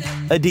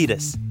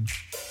 Adidas.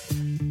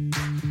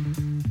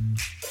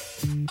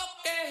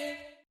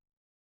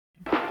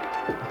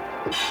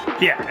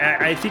 Yeah,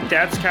 I think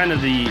that's kind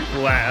of the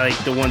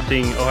one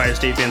thing Ohio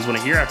State fans want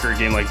to hear after a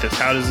game like this.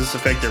 How does this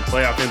affect their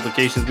playoff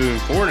implications moving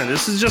forward? And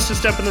this is just a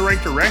step in the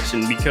right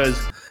direction, because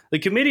the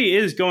committee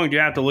is going to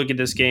have to look at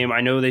this game.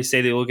 I know they say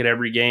they look at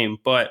every game,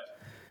 but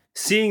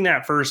seeing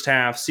that first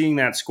half, seeing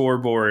that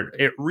scoreboard,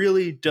 it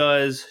really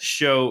does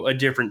show a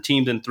different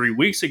team than 3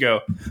 weeks ago,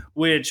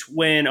 which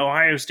when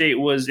Ohio State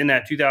was in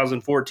that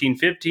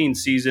 2014-15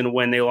 season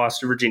when they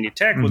lost to Virginia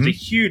Tech was a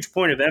huge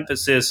point of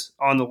emphasis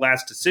on the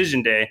last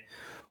decision day,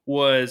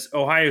 was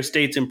Ohio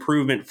State's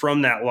improvement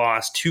from that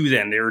loss to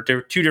then. They were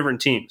two different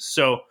teams.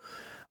 So,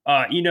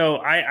 I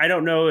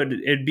don't know.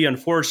 It'd be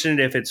unfortunate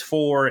if it's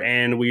 4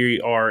 and we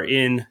are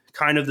in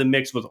kind of the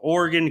mix with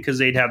Oregon, because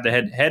they'd have the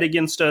head-to-head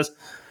against us.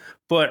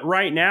 But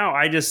right now,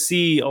 I just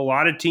see a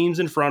lot of teams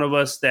in front of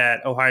us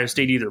that Ohio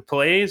State either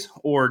plays,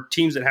 or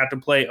teams that have to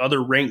play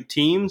other ranked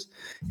teams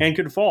and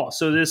could fall.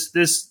 So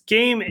this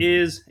game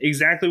is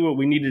exactly what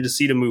we needed to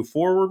see to move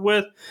forward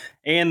with,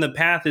 and the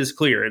path is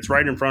clear. It's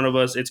right in front of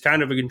us. It's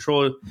kind of a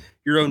control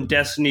your own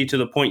destiny to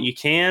the point you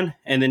can,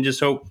 and then just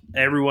hope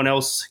everyone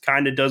else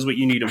kind of does what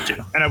you need them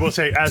to. And I will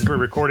say, as we're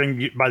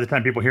recording, by the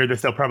time people hear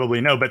this, they'll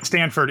probably know, but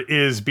Stanford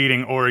is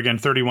beating Oregon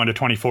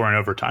 31-24 in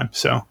overtime.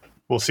 So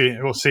We'll see.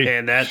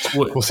 And that's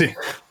what we'll see.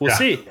 We'll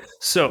see.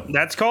 So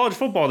that's college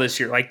football this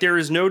year. Like, there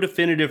is no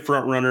definitive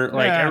front runner.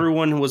 Like,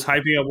 everyone was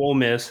hyping up Ole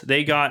Miss.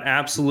 They got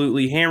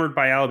absolutely hammered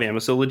by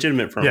Alabama. So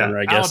legitimate front runner,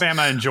 I guess.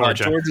 Alabama and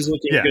Georgia. Georgia's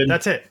looking good.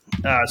 That's it.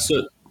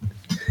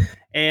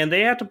 And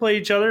they have to play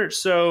each other.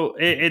 So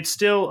it's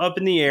still up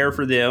in the air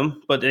for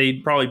them, but they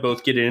probably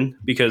both get in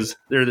because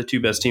they're the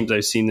two best teams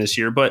I've seen this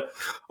year. But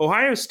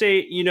Ohio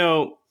State,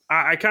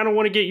 I kind of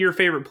want to get your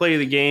favorite play of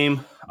the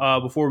game.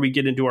 before we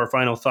get into our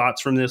final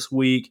thoughts from this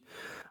week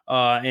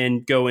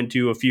and go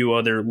into a few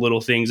other little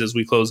things as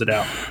we close it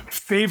out.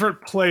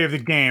 Favorite play of the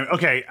game.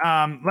 Okay,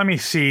 let me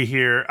see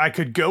here. I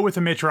could go with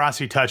a Mitch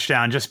Rossi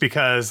touchdown just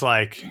because,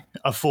 like,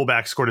 a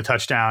fullback scored a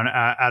touchdown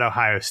at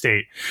Ohio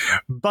State.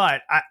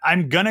 But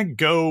I'm going to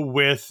go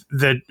with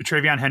the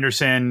TreVeyon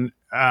Henderson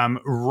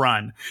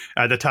run,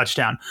 the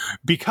touchdown,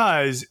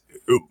 because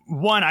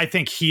one, I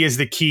think he is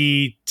the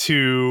key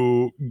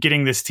to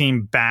getting this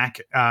team back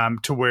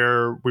to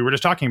where we were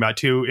just talking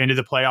about, into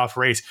the playoff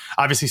race.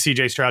 Obviously,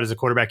 CJ Stroud is a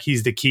quarterback.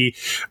 He's the key,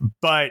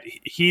 but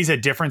he's a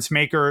difference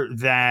maker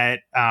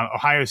that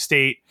Ohio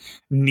State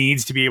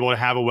needs to be able to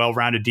have a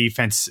well-rounded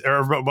defense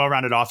or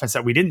well-rounded offense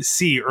that we didn't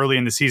see early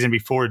in the season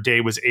before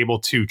Day was able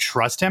to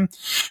trust him.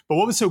 But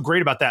what was so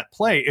great about that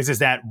play is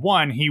that,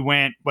 one, he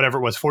went, whatever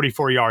it was,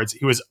 44 yards.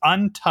 He was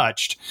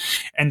untouched,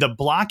 and the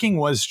blocking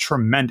was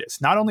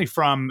tremendous, not only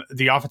from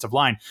the offensive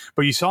line,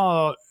 but you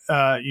saw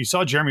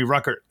Jeremy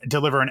Ruckert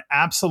deliver an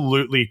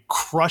absolutely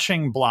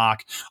crushing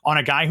block on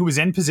a guy who was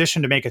in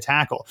position to make a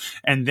tackle.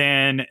 And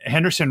then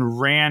Henderson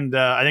ran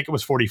I think it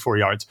was 44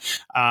 yards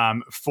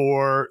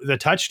for the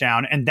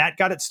touchdown. And that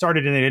got it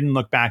started, and they didn't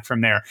look back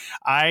from there.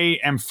 I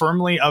am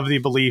firmly of the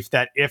belief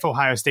that if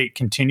Ohio State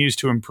continues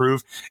to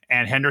improve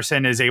and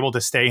Henderson is able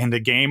to stay in the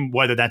game,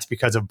 whether that's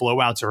because of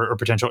blowouts or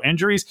potential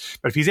injuries,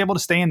 but if he's able to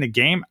stay in the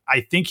game,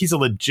 I think he's a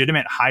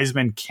legitimate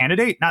Heisman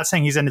candidate. Not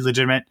saying he's a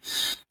legitimate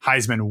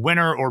Heisman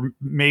winner, or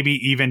maybe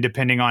even,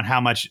 depending on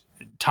how much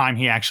time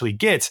he actually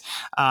gets,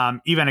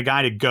 even a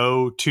guy to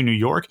go to New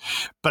York.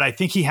 But I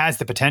think he has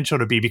the potential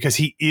to be, because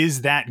he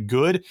is that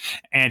good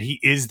and he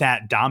is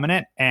that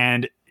dominant,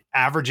 and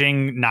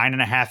averaging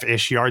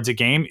 9.5-ish yards a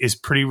game is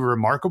pretty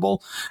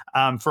remarkable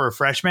for a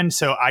freshman.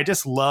 So I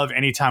just love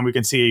anytime we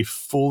can see a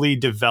fully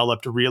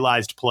developed,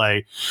 realized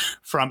play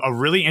from a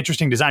really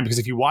interesting design, because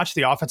if you watch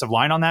the offensive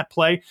line on that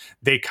play,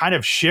 they kind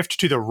of shift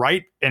to the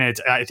right, and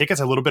I think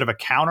it's a little bit of a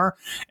counter,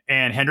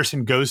 and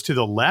Henderson goes to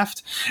the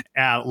left.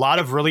 A lot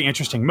of really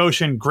interesting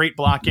motion, great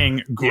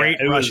blocking, great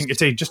rushing.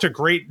 It's just a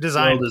great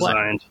design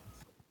play.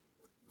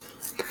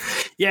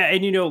 Yeah,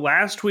 and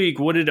last week,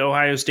 what did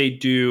Ohio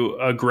State do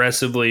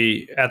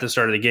aggressively at the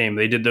start of the game?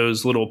 They did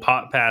those little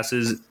pop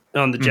passes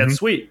on the jet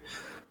sweep.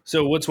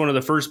 So what's one of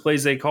the first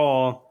plays they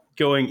call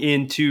going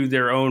into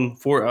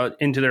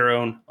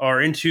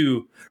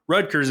into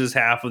Rutgers'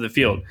 half of the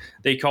field?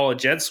 They call a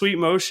jet sweep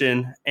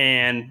motion,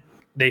 and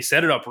they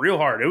set it up real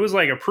hard. It was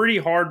like a pretty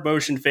hard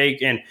motion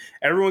fake, and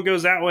everyone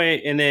goes that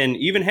way, and then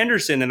even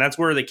Henderson, and that's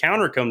where the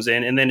counter comes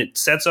in, and then it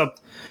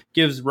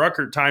gives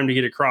Ruckert time to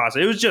get across.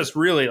 It was just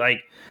really,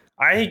 like,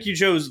 I think you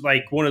chose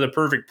like one of the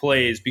perfect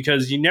plays,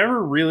 because you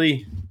never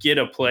really get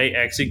a play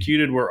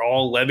executed where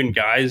all 11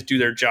 guys do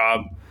their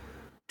job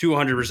to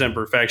 100%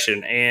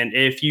 perfection. And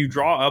if you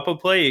draw up a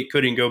play, it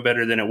couldn't go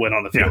better than it went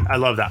on the field. Yeah, I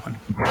love that one.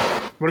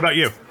 What about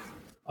you?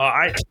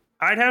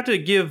 I'd have to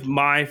give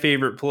my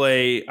favorite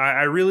play.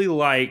 I really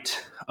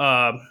liked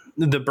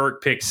the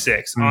Burke pick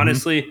six.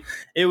 Honestly,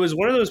 it was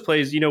one of those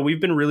plays.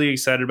 We've been really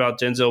excited about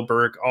Denzel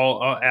Burke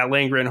all at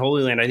Land-Grant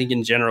Holy Land. I think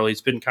in general,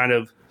 he's been kind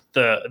of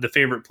the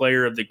favorite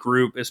player of the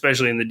group,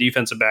 especially in the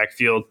defensive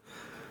backfield.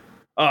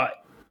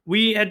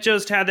 We had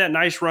just had that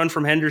nice run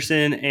from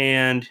Henderson,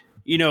 and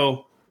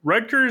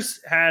Rutgers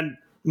had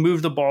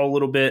moved the ball a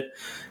little bit.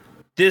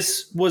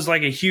 This was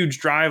like a huge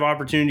drive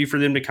opportunity for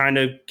them to kind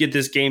of get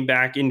this game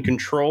back in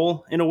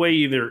control in a way.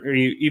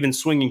 Even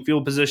swinging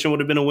field position would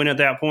have been a win at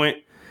that point.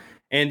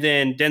 And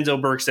then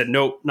Denzel Burke said,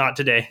 nope, not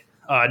today.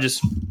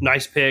 Just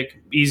nice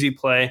pick, easy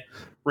play,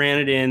 ran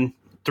it in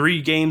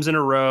 3 games in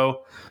a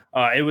row.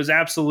 It was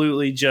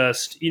absolutely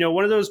just,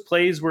 one of those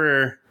plays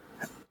where,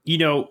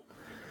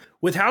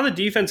 with how the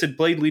defense had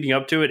played leading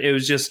up to it, it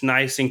was just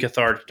nice and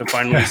cathartic to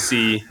finally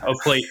see a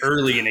play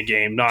early in a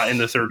game, not in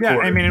the third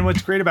quarter. I mean, and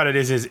what's great about it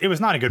is it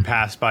was not a good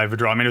pass by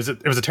Vedral. I mean,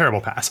 it was a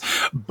terrible pass,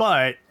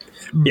 but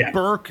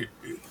Burke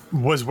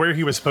was where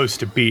he was supposed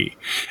to be.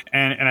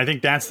 And I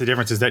think that's the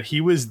difference, is that he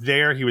was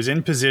there, he was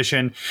in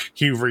position,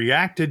 he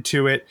reacted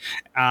to it.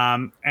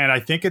 And I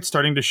think it's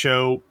starting to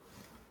show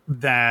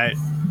that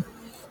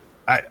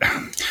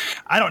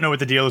I don't know what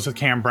the deal is with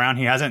Cam Brown.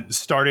 He hasn't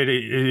started.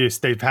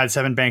 They've had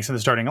Sevyn Banks in the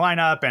starting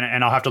lineup,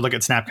 and I'll have to look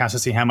at snap counts to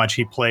see how much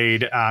he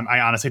played. I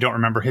honestly don't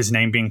remember his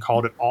name being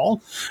called at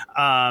all.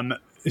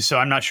 So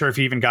I'm not sure if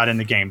he even got in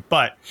the game.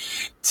 But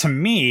to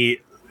me,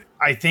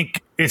 I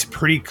think it's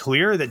pretty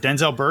clear that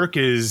Denzel Burke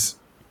is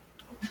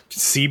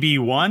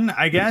CB1,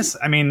 I guess.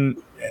 I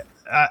mean,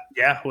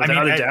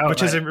 without a doubt.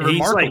 Which is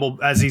remarkable,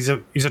 as he's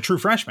a true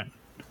freshman.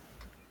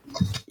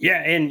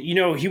 Yeah, and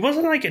he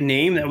wasn't like a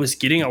name that was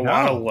getting a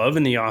lot of love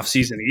in the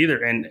offseason either.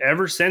 And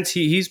ever since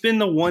he's been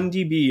the 1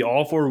 DB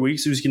all 4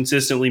 weeks who's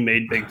consistently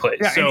made big plays.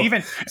 Yeah, so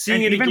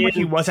and even when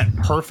he wasn't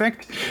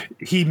perfect,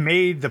 he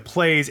made the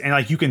plays, and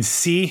like you can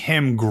see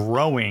him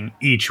growing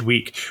each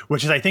week,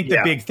 which is I think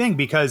the big thing,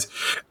 because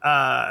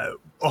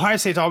Ohio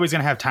State's always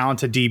going to have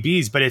talented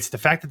DBs, but it's the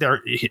fact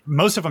that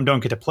most of them don't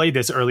get to play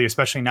this early,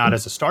 especially not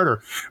as a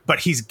starter. But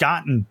he's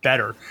gotten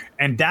better,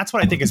 and that's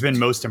what I think has been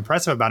most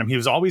impressive about him. He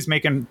was always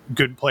making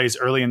good plays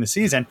early in the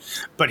season,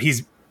 but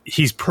he's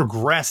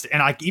progressed,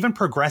 and like even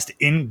progressed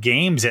in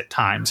games at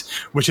times,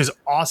 which is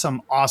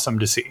awesome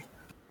to see.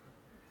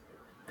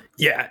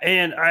 Yeah,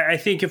 and I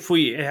think if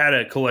we had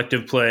a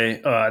collective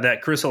play,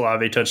 that Chris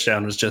Olave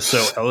touchdown was just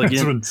so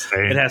elegant.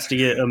 It has to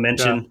get a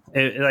mention.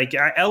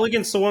 Yeah.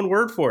 Elegant's the one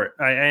word for it.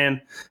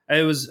 And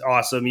it was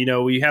awesome. You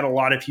know, we had a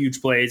lot of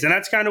huge plays, and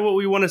that's kind of what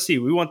we want to see.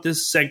 We want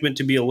this segment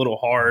to be a little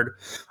hard.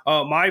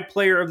 My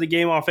player of the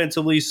game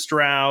offensively,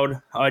 Stroud.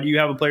 Do you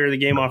have a player of the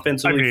game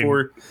offensively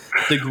for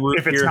the group?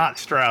 If it's not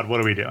Stroud, what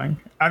are we doing?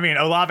 I mean,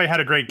 Olave had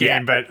a great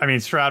game, but I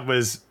mean, Stroud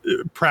was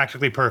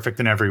practically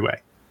perfect in every way.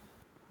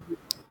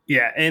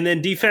 Yeah, and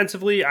then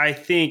defensively, I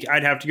think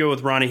I'd have to go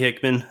with Ronnie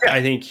Hickman. Yeah.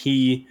 I think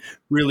he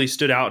really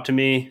stood out to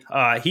me.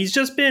 He's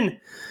just been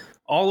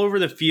all over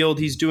the field.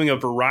 He's doing a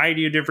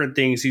variety of different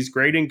things. He's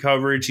great in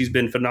coverage. He's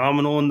been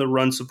phenomenal in the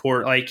run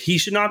support. Like, he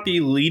should not be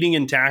leading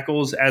in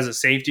tackles as a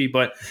safety,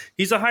 but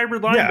he's a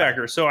hybrid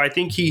linebacker. So I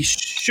think he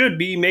should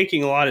be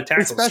making a lot of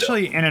tackles.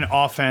 Especially in an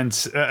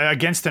offense,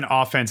 against an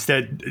offense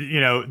that,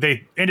 you know,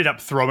 they ended up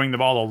throwing the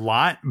ball a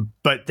lot,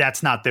 but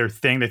that's not their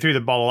thing. They threw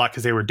the ball a lot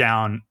because they were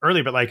down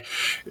early, but like,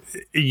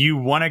 you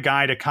want a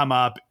guy to come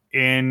up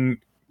in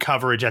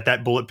coverage at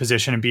that bullet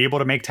position and be able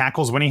to make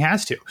tackles when he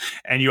has to.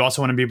 And you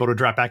also want to be able to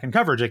drop back in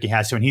coverage like he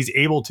has to. And he's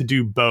able to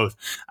do both.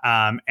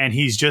 And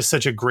he's just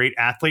such a great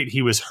athlete.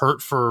 He was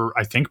hurt for,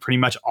 I think, pretty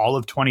much all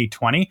of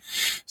 2020.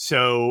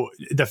 So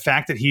the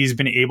fact that he's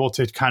been able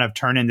to kind of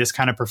turn in this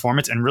kind of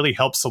performance and really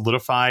help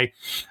solidify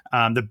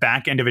the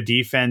back end of a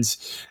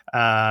defense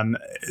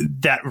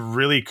that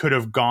really could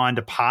have gone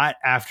to pot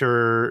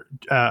after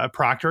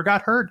Proctor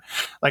got hurt.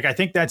 Like, I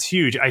think that's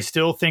huge. I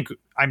still think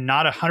I'm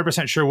not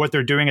 100% sure what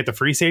they're doing at the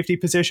free safety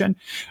position,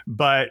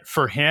 but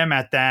for him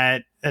at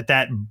that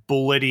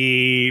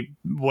bullety,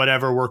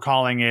 whatever we're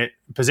calling it,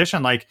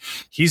 position, like,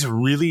 he's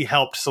really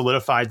helped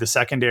solidify the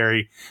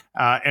secondary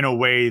in a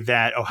way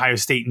that Ohio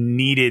State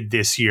needed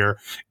this year,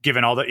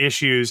 given all the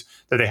issues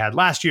that they had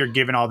last year,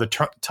 given all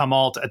the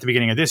tumult at the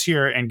beginning of this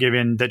year, and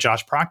given that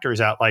Josh Proctor is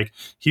out. Like,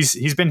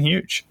 he's been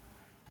huge.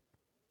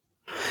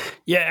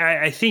 Yeah,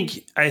 I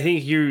think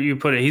you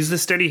put it. He's the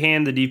steady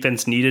hand the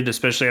defense needed,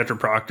 especially after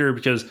Proctor,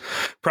 because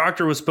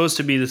Proctor was supposed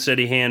to be the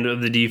steady hand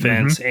of the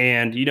defense. Mm-hmm.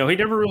 And, you know, he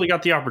never really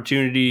got the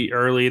opportunity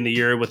early in the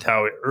year with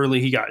how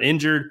early he got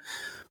injured.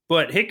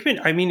 But Hickman,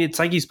 I mean, it's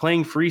like he's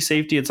playing free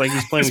safety. It's like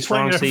he's playing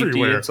strong safety.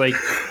 Everywhere. It's like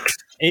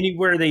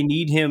anywhere they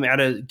need him at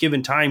a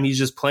given time, he's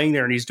just playing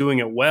there and he's doing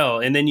it well.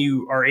 And then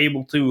you are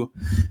able to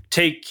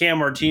take Cam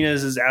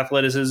Martinez's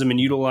athleticism and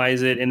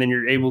utilize it. And then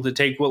you're able to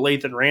take what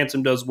Lathan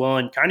Ransom does well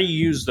and kind of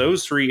use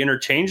those three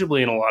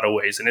interchangeably in a lot of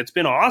ways. And it's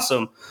been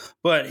awesome.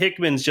 But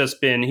Hickman's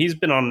he's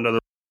been on another.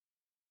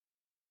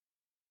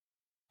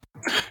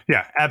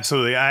 Yeah,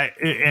 absolutely.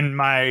 In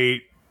my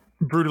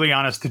brutally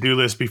honest to-do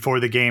list before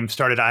the game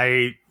started,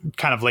 I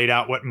kind of laid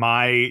out what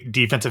my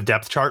defensive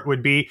depth chart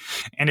would be.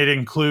 And it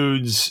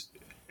includes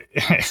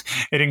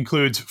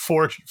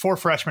four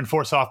freshmen,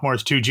 4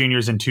 sophomores, 2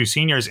 juniors, and 2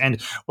 seniors.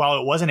 And while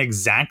it wasn't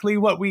exactly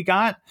what we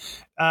got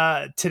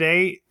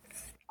today,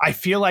 I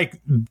feel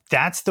like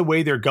that's the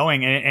way they're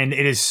going. And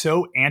it is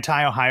so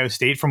anti-Ohio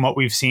State from what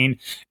we've seen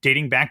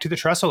dating back to the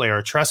Tressel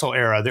era,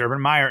 the Urban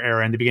Meyer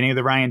era, and the beginning of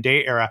the Ryan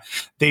Day era.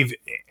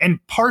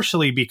 And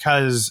partially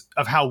because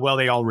of how well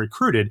they all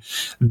recruited,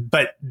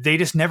 but they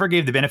just never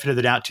gave the benefit of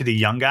the doubt to the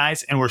young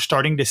guys. And we're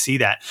starting to see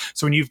that.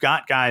 So when you've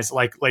got guys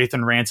like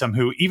Lathan Ransom,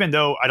 who, even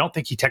though I don't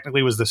think he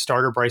technically was the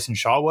starter Bryson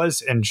Shaw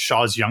was, and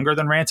Shaw's younger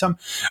than Ransom,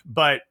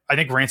 but I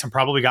think Ransom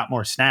probably got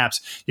more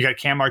snaps. You got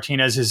Cam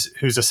Martinez,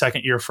 who's a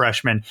second-year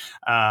freshman,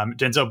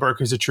 Denzel Burke,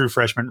 who's a true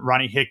freshman,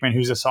 Ronnie Hickman,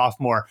 who's a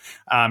sophomore,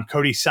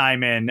 Cody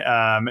Simon,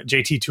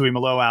 JT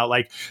Tuimoloau.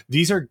 Like,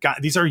 these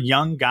are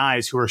young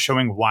guys who are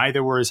showing why they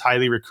were as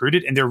highly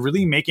recruited, and they're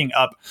really making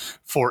up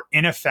for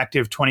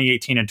ineffective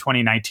 2018 and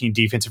 2019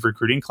 defensive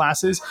recruiting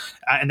classes.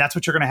 And that's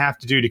what you're going to have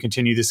to do to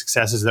continue the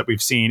successes that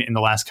we've seen in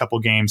the last couple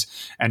games,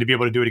 and to be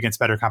able to do it against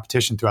better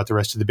competition throughout the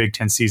rest of the Big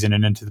Ten season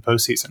and into the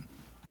postseason.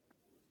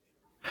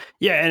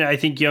 Yeah, and I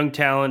think young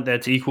talent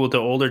that's equal to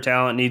older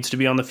talent needs to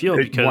be on the field,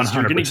 because 100%.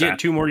 You're going to get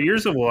 2 more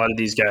years of a lot of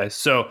these guys.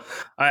 So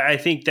I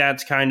think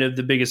that's kind of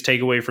the biggest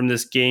takeaway from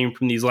this game,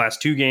 from these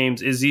last 2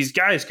 games, is these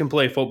guys can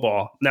play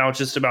football. Now it's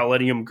just about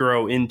letting them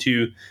grow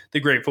into the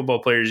great football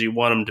players you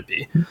want them to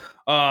be.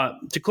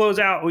 To close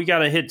out, we got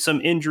to hit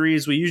some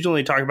injuries. We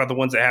usually talk about the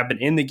ones that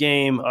happened in the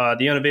game. The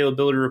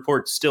unavailability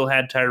report still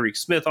had Tyreek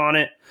Smith on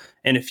it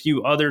and a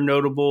few other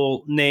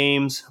notable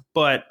names.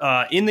 But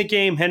in the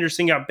game,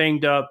 Henderson got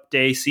banged up.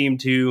 Day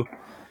seemed to,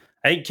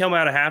 I think, come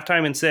out at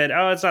halftime and said,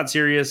 "Oh, it's not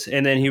serious."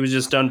 And then he was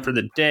just done for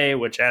the day,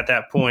 which at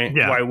that point,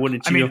 why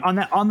wouldn't you? I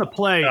mean, on the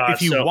play,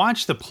 if you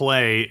watch the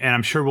play, and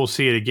I'm sure we'll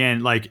see it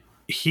again, like,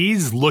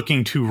 he's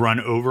looking to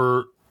run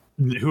over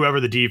whoever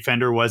the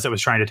defender was that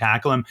was trying to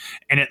tackle him.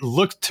 And it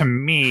looked to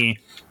me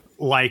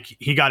like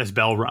he got his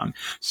bell rung.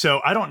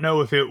 So I don't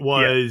know if it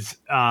was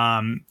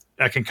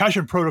a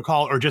concussion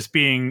protocol or just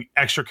being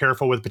extra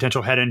careful with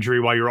potential head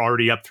injury while you're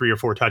already up 3 or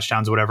 4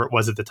 touchdowns, whatever it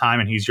was at the time,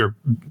 and he's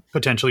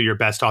potentially your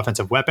best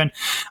offensive weapon.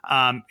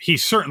 He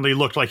certainly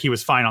looked like he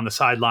was fine on the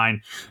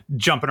sideline,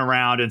 jumping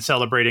around and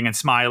celebrating and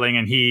smiling,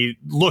 and he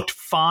looked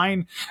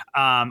fine.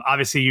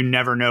 Obviously, you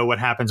never know what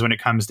happens when it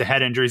comes to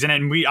head injuries,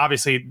 and we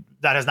obviously,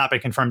 that has not been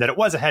confirmed that it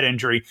was a head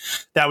injury.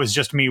 That was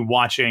just me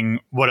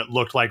watching what it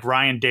looked like.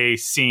 Ryan Day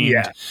seemed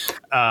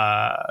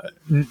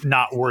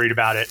not worried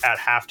about it at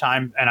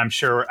halftime, and I'm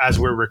sure as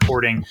we're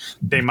recording,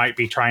 they might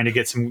be trying to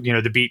get some,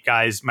 the beat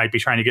guys might be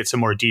trying to get some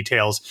more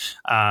details.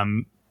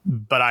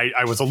 But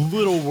I was a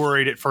little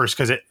worried at first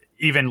because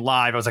even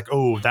live, I was like,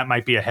 oh, that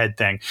might be a head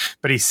thing.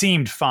 But he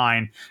seemed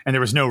fine, and there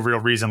was no real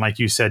reason, like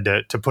you said,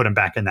 to put him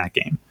back in that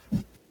game.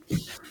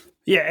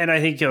 Yeah, and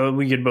I think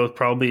we could both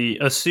probably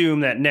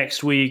assume that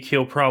next week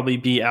he'll probably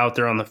be out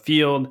there on the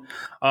field.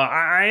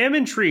 I am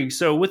intrigued.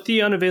 So with the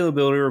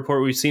unavailability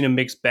report, we've seen a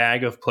mixed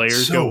bag of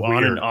players go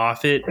on and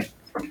off it.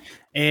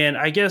 And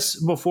I guess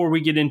before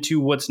we get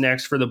into what's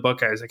next for the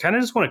Buckeyes, I kind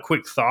of just want a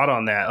quick thought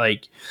on that.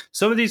 Like,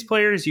 some of these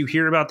players, you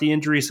hear about the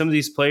injury. Some of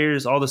these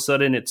players, all of a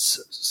sudden it's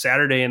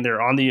Saturday and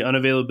they're on the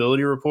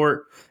unavailability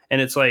report.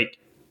 And it's like,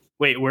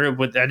 wait,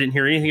 I didn't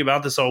hear anything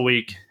about this all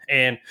week.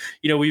 And,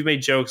 we've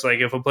made jokes like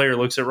if a player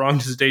looks it wrong,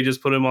 does they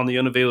just put him on the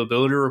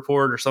unavailability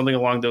report or something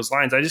along those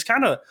lines? I just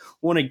kind of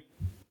want to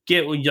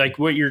get like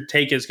what your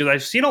take is, because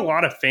I've seen a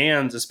lot of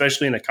fans,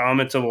 especially in the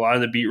comments of a lot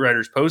of the beat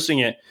writers posting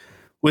it,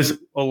 with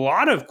a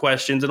lot of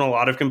questions and a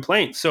lot of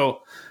complaints.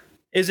 So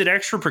is it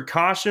extra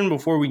precaution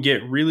before we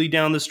get really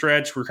down the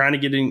stretch? We're kind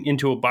of getting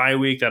into a bye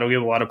week. That'll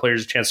give a lot of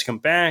players a chance to come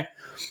back.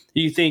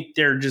 Do you think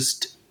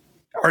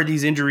are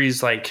these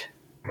injuries like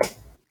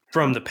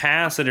from the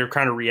past that are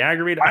kind of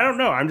re-aggravated? I don't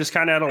know. I'm just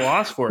kind of at a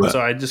loss for it.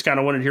 So I just kind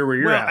of wanted to hear where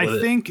you're at with it.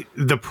 I think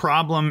the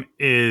problem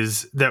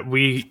is that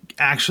we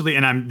actually,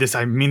 and I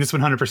mean this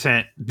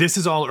 100%, this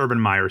is all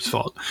Urban Meyer's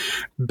fault.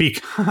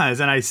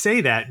 And I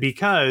say that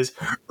because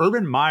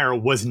Urban Meyer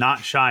was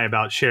not shy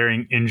about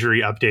sharing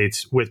injury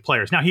updates with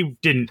players. Now, he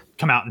didn't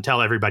come out and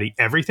tell everybody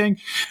everything,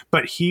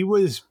 but he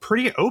was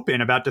pretty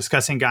open about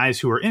discussing guys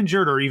who were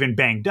injured or even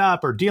banged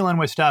up or dealing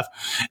with stuff.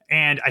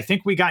 And I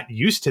think we got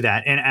used to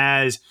that. And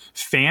as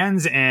fans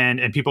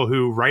and people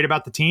who write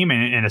about the team,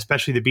 and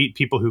especially the beat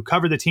people who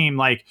cover the team,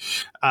 like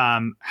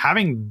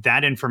having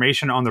that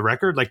information on the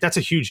record, like that's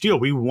a huge deal.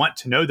 We want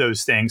to know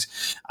those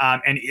things.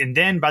 And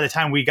then by the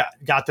time we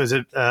got those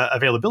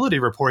availability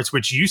reports,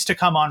 which used to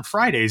come on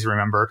Fridays,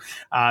 remember,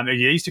 they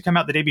used to come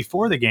out the day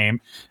before the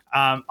game.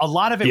 A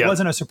lot of it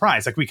wasn't a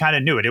surprise. Like, we kind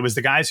of knew it. It was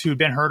the guys who'd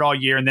been hurt all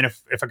year. And then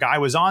if a guy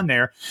was on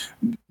there,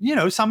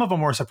 some of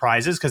them were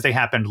surprises because they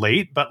happened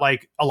late, but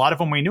like a lot of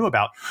them we knew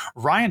about.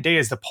 Ryan Day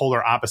is the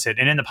polar opposite.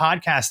 And in the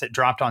podcast that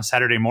dropped on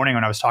Saturday morning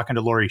when I was talking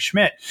to Lori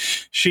Schmidt,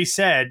 she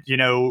said,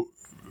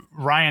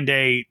 Ryan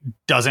Day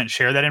doesn't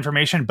share that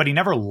information, but he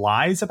never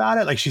lies about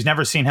it. Like, she's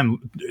never seen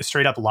him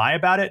straight up lie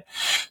about it.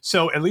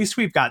 So at least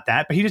we've got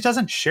that, but he just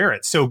doesn't share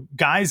it. So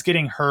guys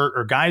getting hurt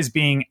or guys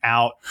being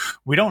out,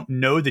 we don't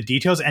know the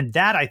details. And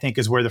that, I think,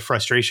 is where the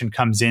frustration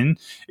comes in,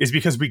 is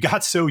because we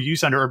got so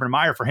used under Urban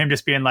Meyer for him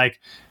just being like,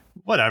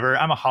 whatever,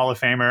 I'm a Hall of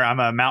Famer, I'm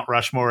a Mount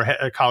Rushmore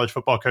college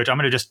football coach, I'm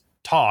going to just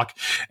talk.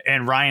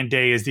 And Ryan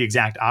Day is the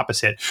exact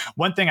opposite.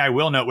 One thing I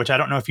will note, which I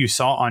don't know if you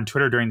saw on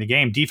Twitter during the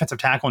game, defensive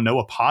tackle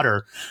Noah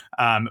Potter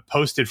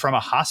posted from a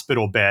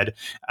hospital bed.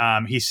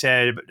 He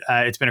said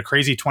it's been a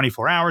crazy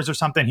 24 hours or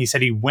something. He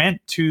said he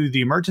went to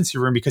the emergency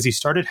room because he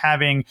started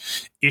having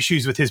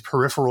issues with his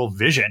peripheral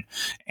vision,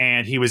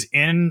 and he was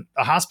in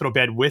a hospital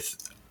bed with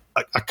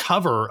a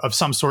cover of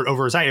some sort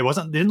over his eye. It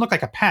didn't look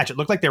like a patch. It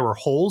looked like there were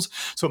holes.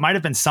 So it might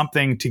have been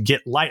something to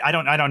get light. I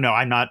don't know.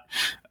 I'm not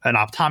an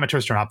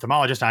optometrist or an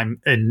ophthalmologist.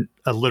 I'm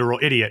a literal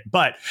idiot.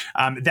 But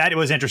that it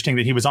was interesting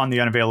that he was on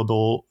the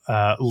unavailable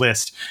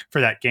list for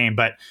that game.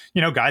 But,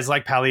 guys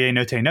like Palier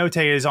Note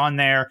is on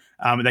there.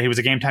 That he was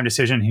a game time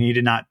decision. He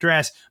did not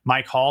dress.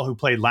 Mike Hall, who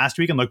played last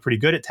week and looked pretty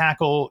good at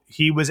tackle,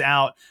 he was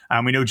out.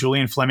 We know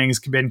Julian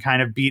Fleming's been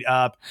kind of beat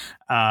up.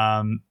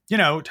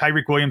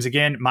 Tyreek Williams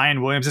again.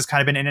 Mayan Williams has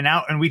kind of been in and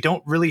out, and we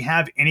don't really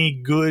have any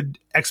good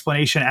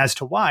explanation as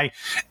to why.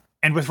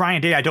 And with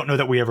Ryan Day, I don't know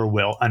that we ever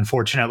will,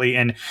 unfortunately.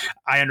 And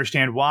I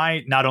understand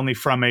why, not only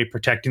from a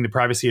protecting the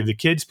privacy of the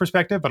kids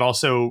perspective, but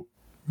also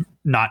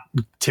not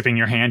tipping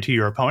your hand to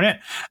your opponent.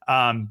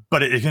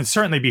 But it can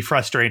certainly be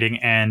frustrating.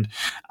 And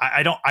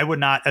I would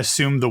not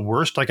assume the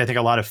worst, like I think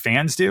a lot of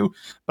fans do,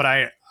 but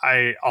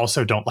I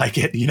also don't like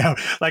it,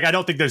 like, I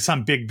don't think there's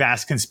some big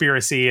vast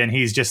conspiracy and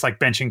he's just like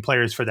benching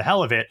players for the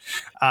hell of it.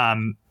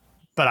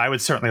 But I would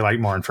certainly like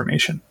more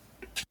information.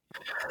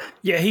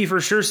 Yeah, he for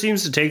sure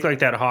seems to take like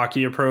that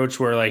hockey approach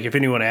where, like, if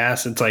anyone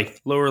asks, it's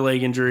like lower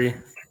leg injury,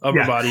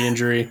 upper body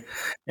injury.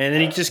 And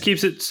then he just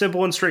keeps it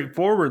simple and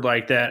straightforward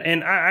like that.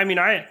 And I mean,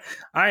 I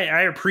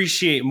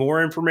appreciate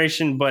more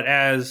information, but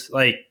as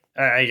like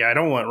I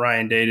don't want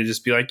Ryan Day to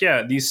just be like,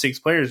 yeah, these 6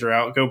 players are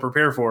out, go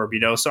prepare for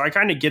them, So I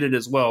kind of get it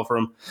as well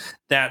from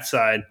that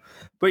side.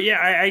 But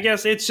yeah, I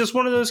guess it's just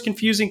one of those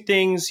confusing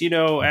things,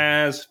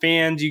 as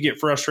fans you get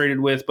frustrated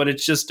with, but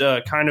it's just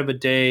kind of a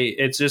day.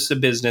 It's just a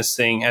business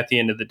thing at the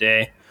end of the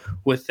day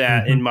with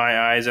that in my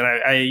eyes,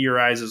 and your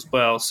eyes as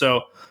well.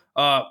 So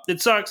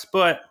it sucks,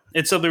 but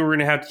it's something we're going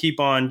to have to keep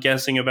on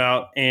guessing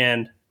about.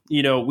 And,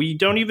 we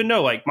don't even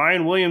know. Like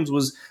Mayan Williams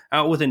was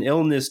out with an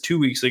illness 2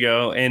 weeks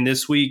ago, and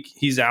this week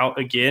he's out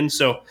again.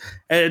 So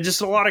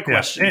just a lot of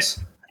questions.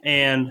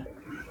 And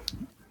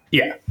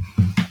yeah.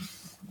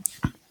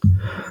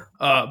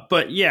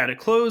 But yeah, to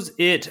close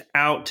it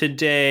out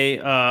today,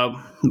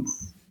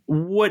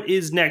 what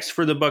is next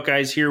for the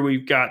Buckeyes here?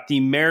 We've got the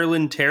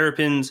Maryland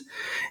Terrapins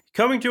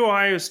coming to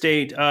Ohio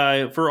State.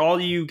 For all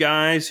you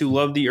guys who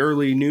love the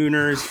early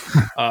nooners,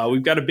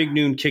 we've got a big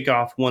noon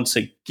kickoff once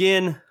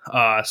again.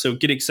 So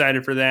get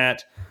excited for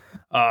that.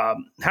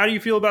 How do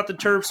you feel about the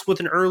Terps with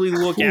an early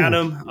look at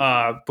them?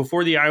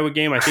 Before the Iowa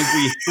game, I think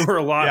we were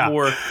a lot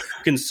more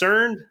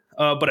concerned,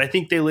 but I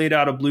think they laid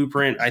out a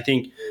blueprint. I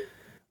think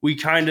we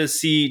kind of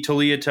see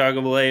Taulia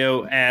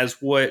Tagovailoa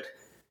as what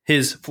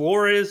his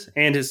floor is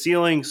and his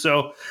ceiling.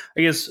 So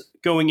I guess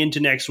going into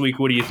next week,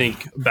 what do you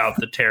think about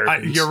the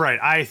Terrapins? You're right.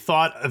 I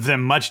thought of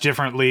them much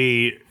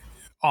differently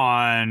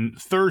on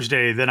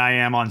Thursday than I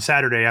am on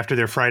Saturday after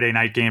their Friday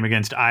night game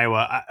against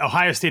Iowa.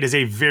 Ohio State is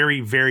a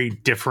very, very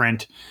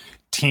different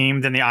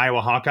team than the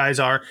Iowa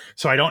Hawkeyes are.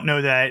 So I don't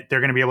know that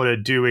they're going to be able to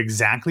do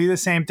exactly the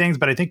same things,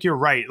 but I think you're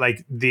right.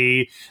 Like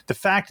the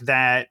fact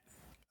that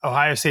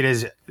Ohio State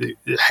has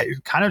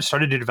kind of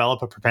started to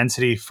develop a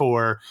propensity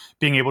for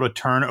being able to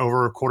turn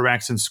over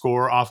quarterbacks and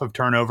score off of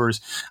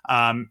turnovers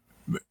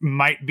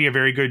might be a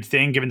very good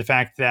thing, given the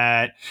fact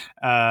that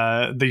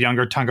the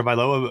younger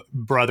Tagovailoa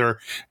brother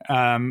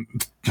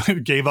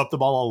gave up the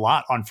ball a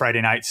lot on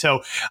Friday night.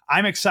 So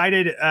I'm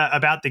excited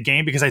about the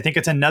game because I think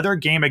it's another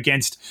game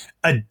against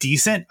a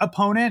decent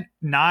opponent,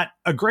 not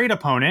a great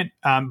opponent,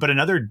 but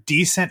another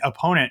decent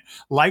opponent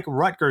like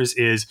Rutgers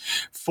is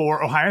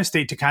for Ohio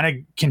State to kind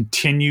of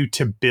continue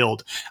to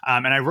build.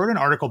 And I wrote an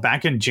article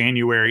back in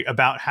January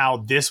about how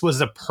this was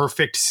the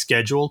perfect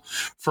schedule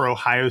for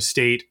Ohio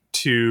State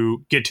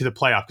to get to the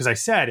playoff. Because I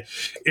said,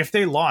 if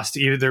they lost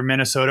either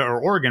Minnesota or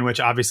Oregon, which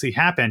obviously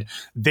happened,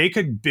 they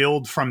could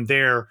build from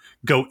there,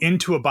 go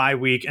into a bye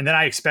week. And then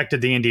I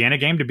expected the Indiana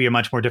game to be a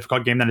much more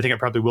difficult game than I think it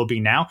probably will be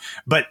now.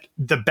 But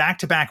the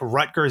back-to-back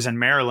Rutgers and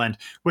Maryland,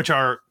 which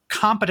are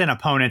competent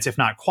opponents, if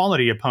not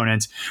quality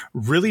opponents,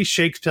 really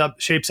shapes up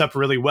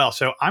really well.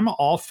 So I'm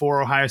all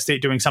for Ohio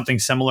State doing something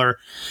similar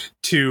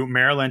to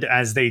Maryland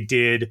as they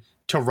did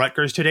to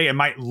Rutgers today. It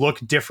might look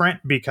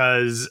different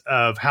because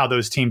of how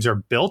those teams are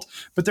built,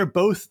 but they're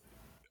both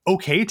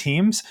okay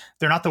teams.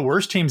 They're not the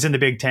worst teams in the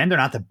Big Ten. They're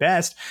not the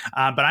best,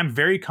 but I'm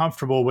very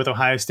comfortable with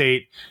Ohio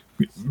State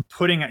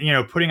putting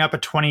up a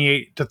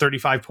 28 to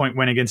 35 point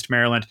win against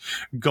Maryland,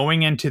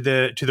 going into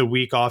the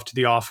week off to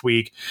the off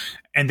week,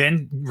 and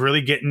then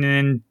really getting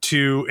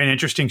into an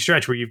interesting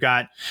stretch where you've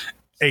got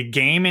a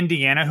game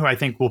Indiana, who I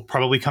think will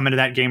probably come into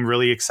that game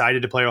really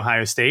excited to play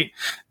Ohio State.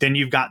 Then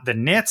you've got the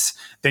Nits.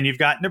 Then you've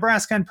got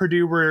Nebraska and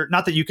Purdue, where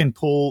not that you can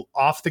pull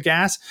off the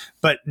gas,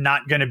 but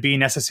not going to be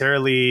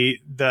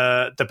necessarily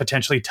the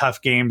potentially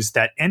tough games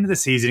that end the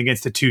season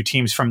against the two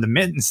teams from the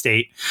Mitten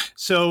State.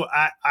 So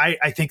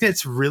I think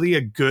it's really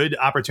a good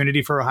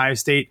opportunity for Ohio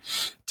State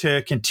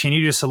to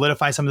continue to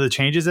solidify some of the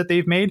changes that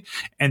they've made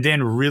and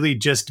then really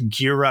just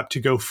gear up to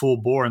go full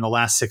bore in the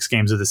last 6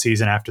 games of the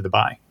season after the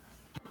bye.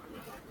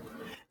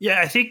 Yeah,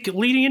 I think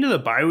leading into the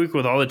bye week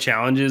with all the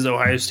challenges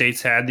Ohio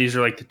State's had, these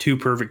are like the 2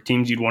 perfect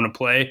teams you'd want to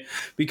play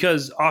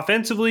because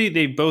offensively,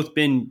 they've both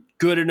been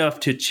good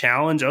enough to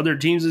challenge other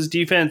teams'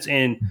 defense,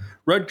 and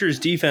Rutgers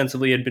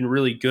defensively had been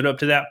really good up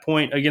to that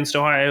point against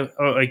Ohio,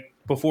 like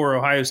before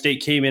Ohio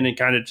State came in and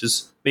kind of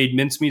just made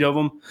mincemeat of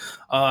them.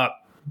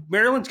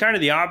 Maryland's kind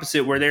of the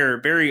opposite, where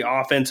they're very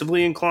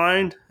offensively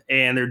inclined,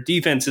 and their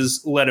defense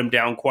has let them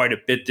down quite a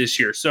bit this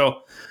year.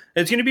 So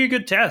it's going to be a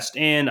good test,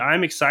 and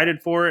I'm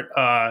excited for it.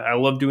 I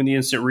love doing the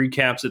instant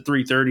recaps at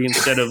 3:30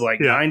 instead of like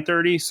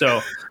 9:30, so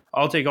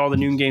I'll take all the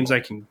noon games I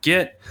can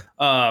get.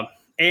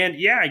 And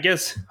yeah, I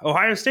guess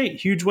Ohio State,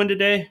 huge win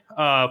today.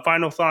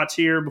 Final thoughts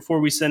here before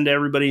we send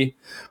everybody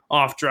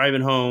off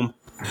driving home.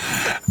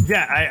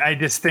 Yeah, I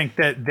just think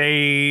that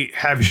they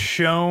have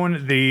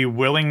shown the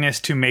willingness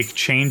to make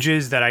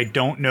changes that I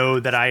don't know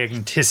that I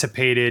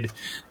anticipated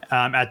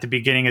at the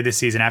beginning of the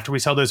season. After we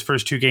saw those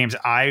first 2 games,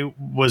 I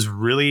was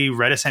really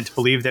reticent to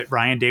believe that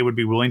Ryan Day would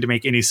be willing to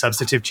make any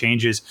substantive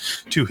changes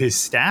to his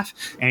staff,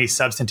 any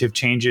substantive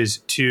changes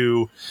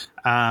to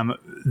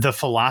the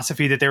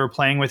philosophy that they were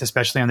playing with,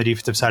 especially on the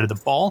defensive side of the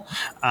ball.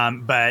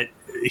 But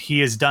he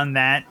has done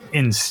that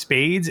in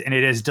spades, and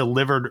it has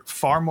delivered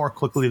far more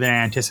quickly than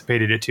I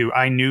anticipated it to.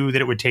 I knew that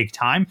it would take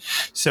time.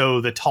 So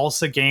the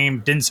Tulsa game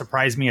didn't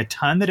surprise me a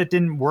ton that it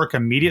didn't work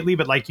immediately.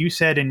 But like you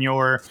said in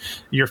your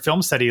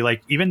film study,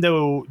 like even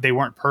though they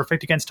weren't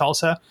perfect against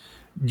Tulsa,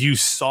 you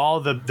saw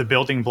the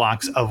building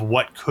blocks of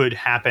what could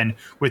happen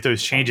with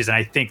those changes. And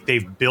I think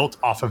they've built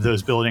off of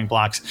those building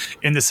blocks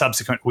in the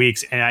subsequent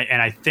weeks. And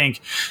I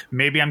think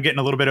maybe I'm getting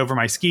a little bit over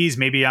my skis.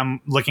 Maybe I'm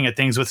looking at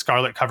things with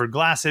scarlet covered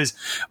glasses,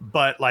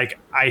 but like,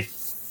 I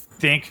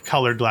think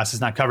colored glasses,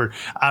 not covered.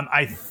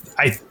 I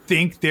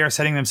think they're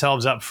setting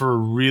themselves up for a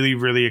really,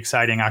 really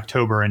exciting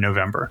October and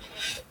November.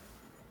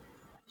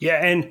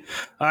 Yeah, and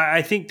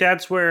I think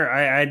that's where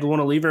I'd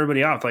want to leave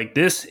everybody off. Like,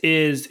 this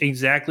is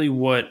exactly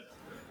what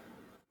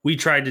we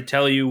tried to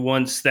tell you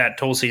once that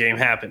Tulsa game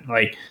happened.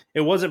 Like,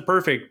 it wasn't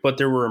perfect, but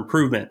there were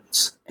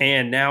improvements.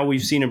 And now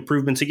we've seen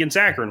improvements against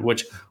Akron,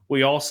 which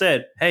we all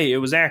said, hey, it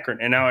was Akron.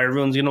 And now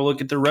everyone's going to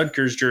look at the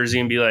Rutgers jersey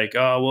and be like,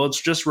 oh, well,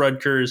 it's just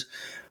Rutgers.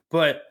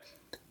 But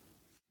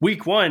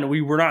week one,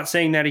 we were not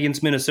saying that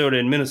against Minnesota,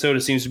 and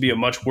Minnesota seems to be a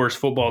much worse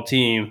football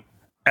team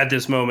at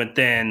this moment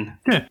than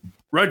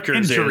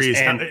Rutgers injuries,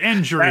 is. And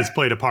injuries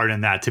played a part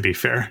in that, to be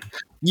fair.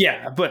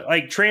 Yeah, but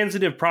like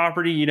transitive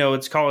property,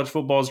 it's college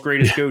football's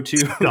greatest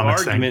go-to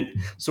argument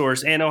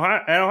source. And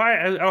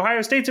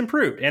Ohio State's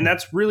improved, and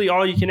that's really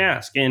all you can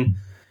ask. And,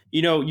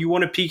 you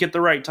want to peak at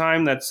the right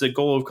time. That's the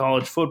goal of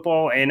college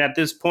football. And at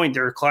this point,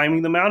 they're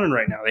climbing the mountain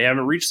right now. They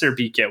haven't reached their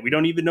peak yet. We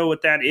don't even know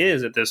what that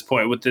is at this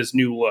point with this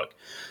new look.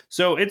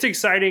 So it's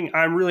exciting.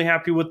 I'm really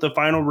happy with the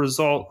final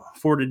result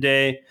for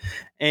today.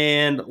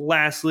 And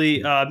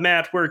lastly,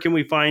 Matt, where can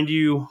we find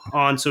you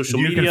on social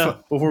media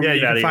before we get out of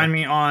here? You can find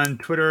me on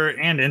Twitter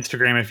and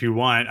Instagram if you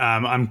want.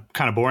 I'm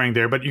kind of boring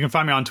there, but you can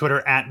find me on Twitter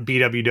at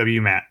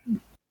BWWMatt.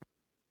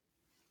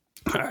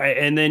 All right,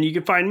 and then you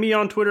can find me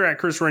on Twitter at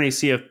Chris Rennie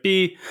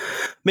CFB.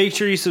 Make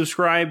sure you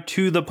subscribe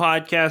to the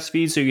podcast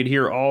feed so you can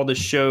hear all the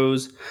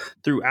shows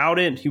throughout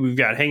it. We've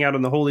got Hangout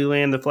in the Holy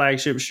Land, the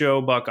flagship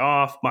show, Buck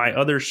Off, my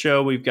other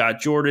show. We've got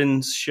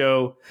Jordan's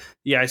show,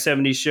 the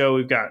I-70 show.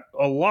 We've got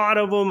a lot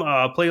of them.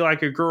 Play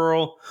Like a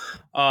Girl.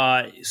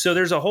 So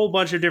there's a whole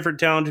bunch of different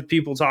talented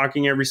people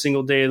talking every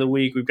single day of the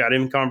week. We've got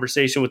In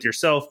Conversation with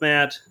Yourself,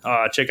 Matt.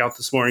 Check out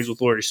This Mornings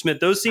with Lori Smith.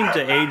 Those seem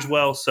to age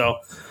well, so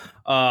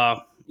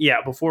yeah,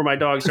 before my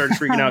dog starts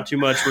freaking out too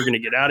much, we're going to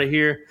get out of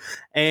here.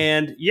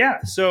 And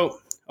yeah,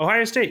 so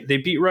Ohio State, they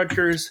beat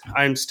Rutgers.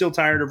 I'm still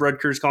tired of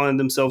Rutgers calling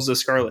themselves the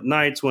Scarlet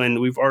Knights when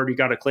we've already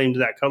got a claim to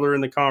that color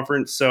in the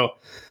conference. So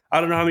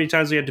I don't know how many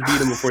times we had to beat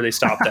them before they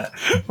stopped that.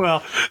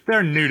 Well,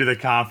 they're new to the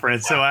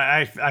conference, so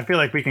I feel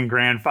like we can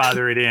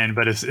grandfather it in.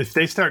 But if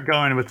they start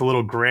going with the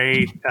little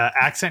gray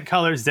accent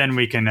colors, then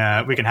we can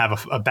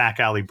have a back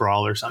alley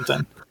brawl or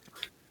something.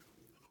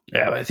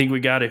 Yeah, I think we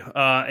got to.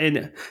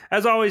 And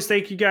as always,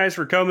 thank you guys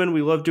for coming.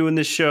 We love doing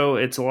this show.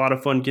 It's a lot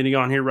of fun getting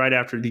on here right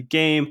after the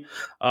game.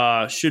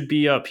 Should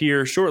be up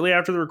here shortly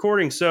after the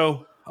recording.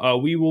 So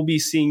we will be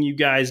seeing you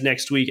guys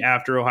next week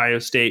after Ohio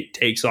State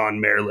takes on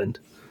Maryland.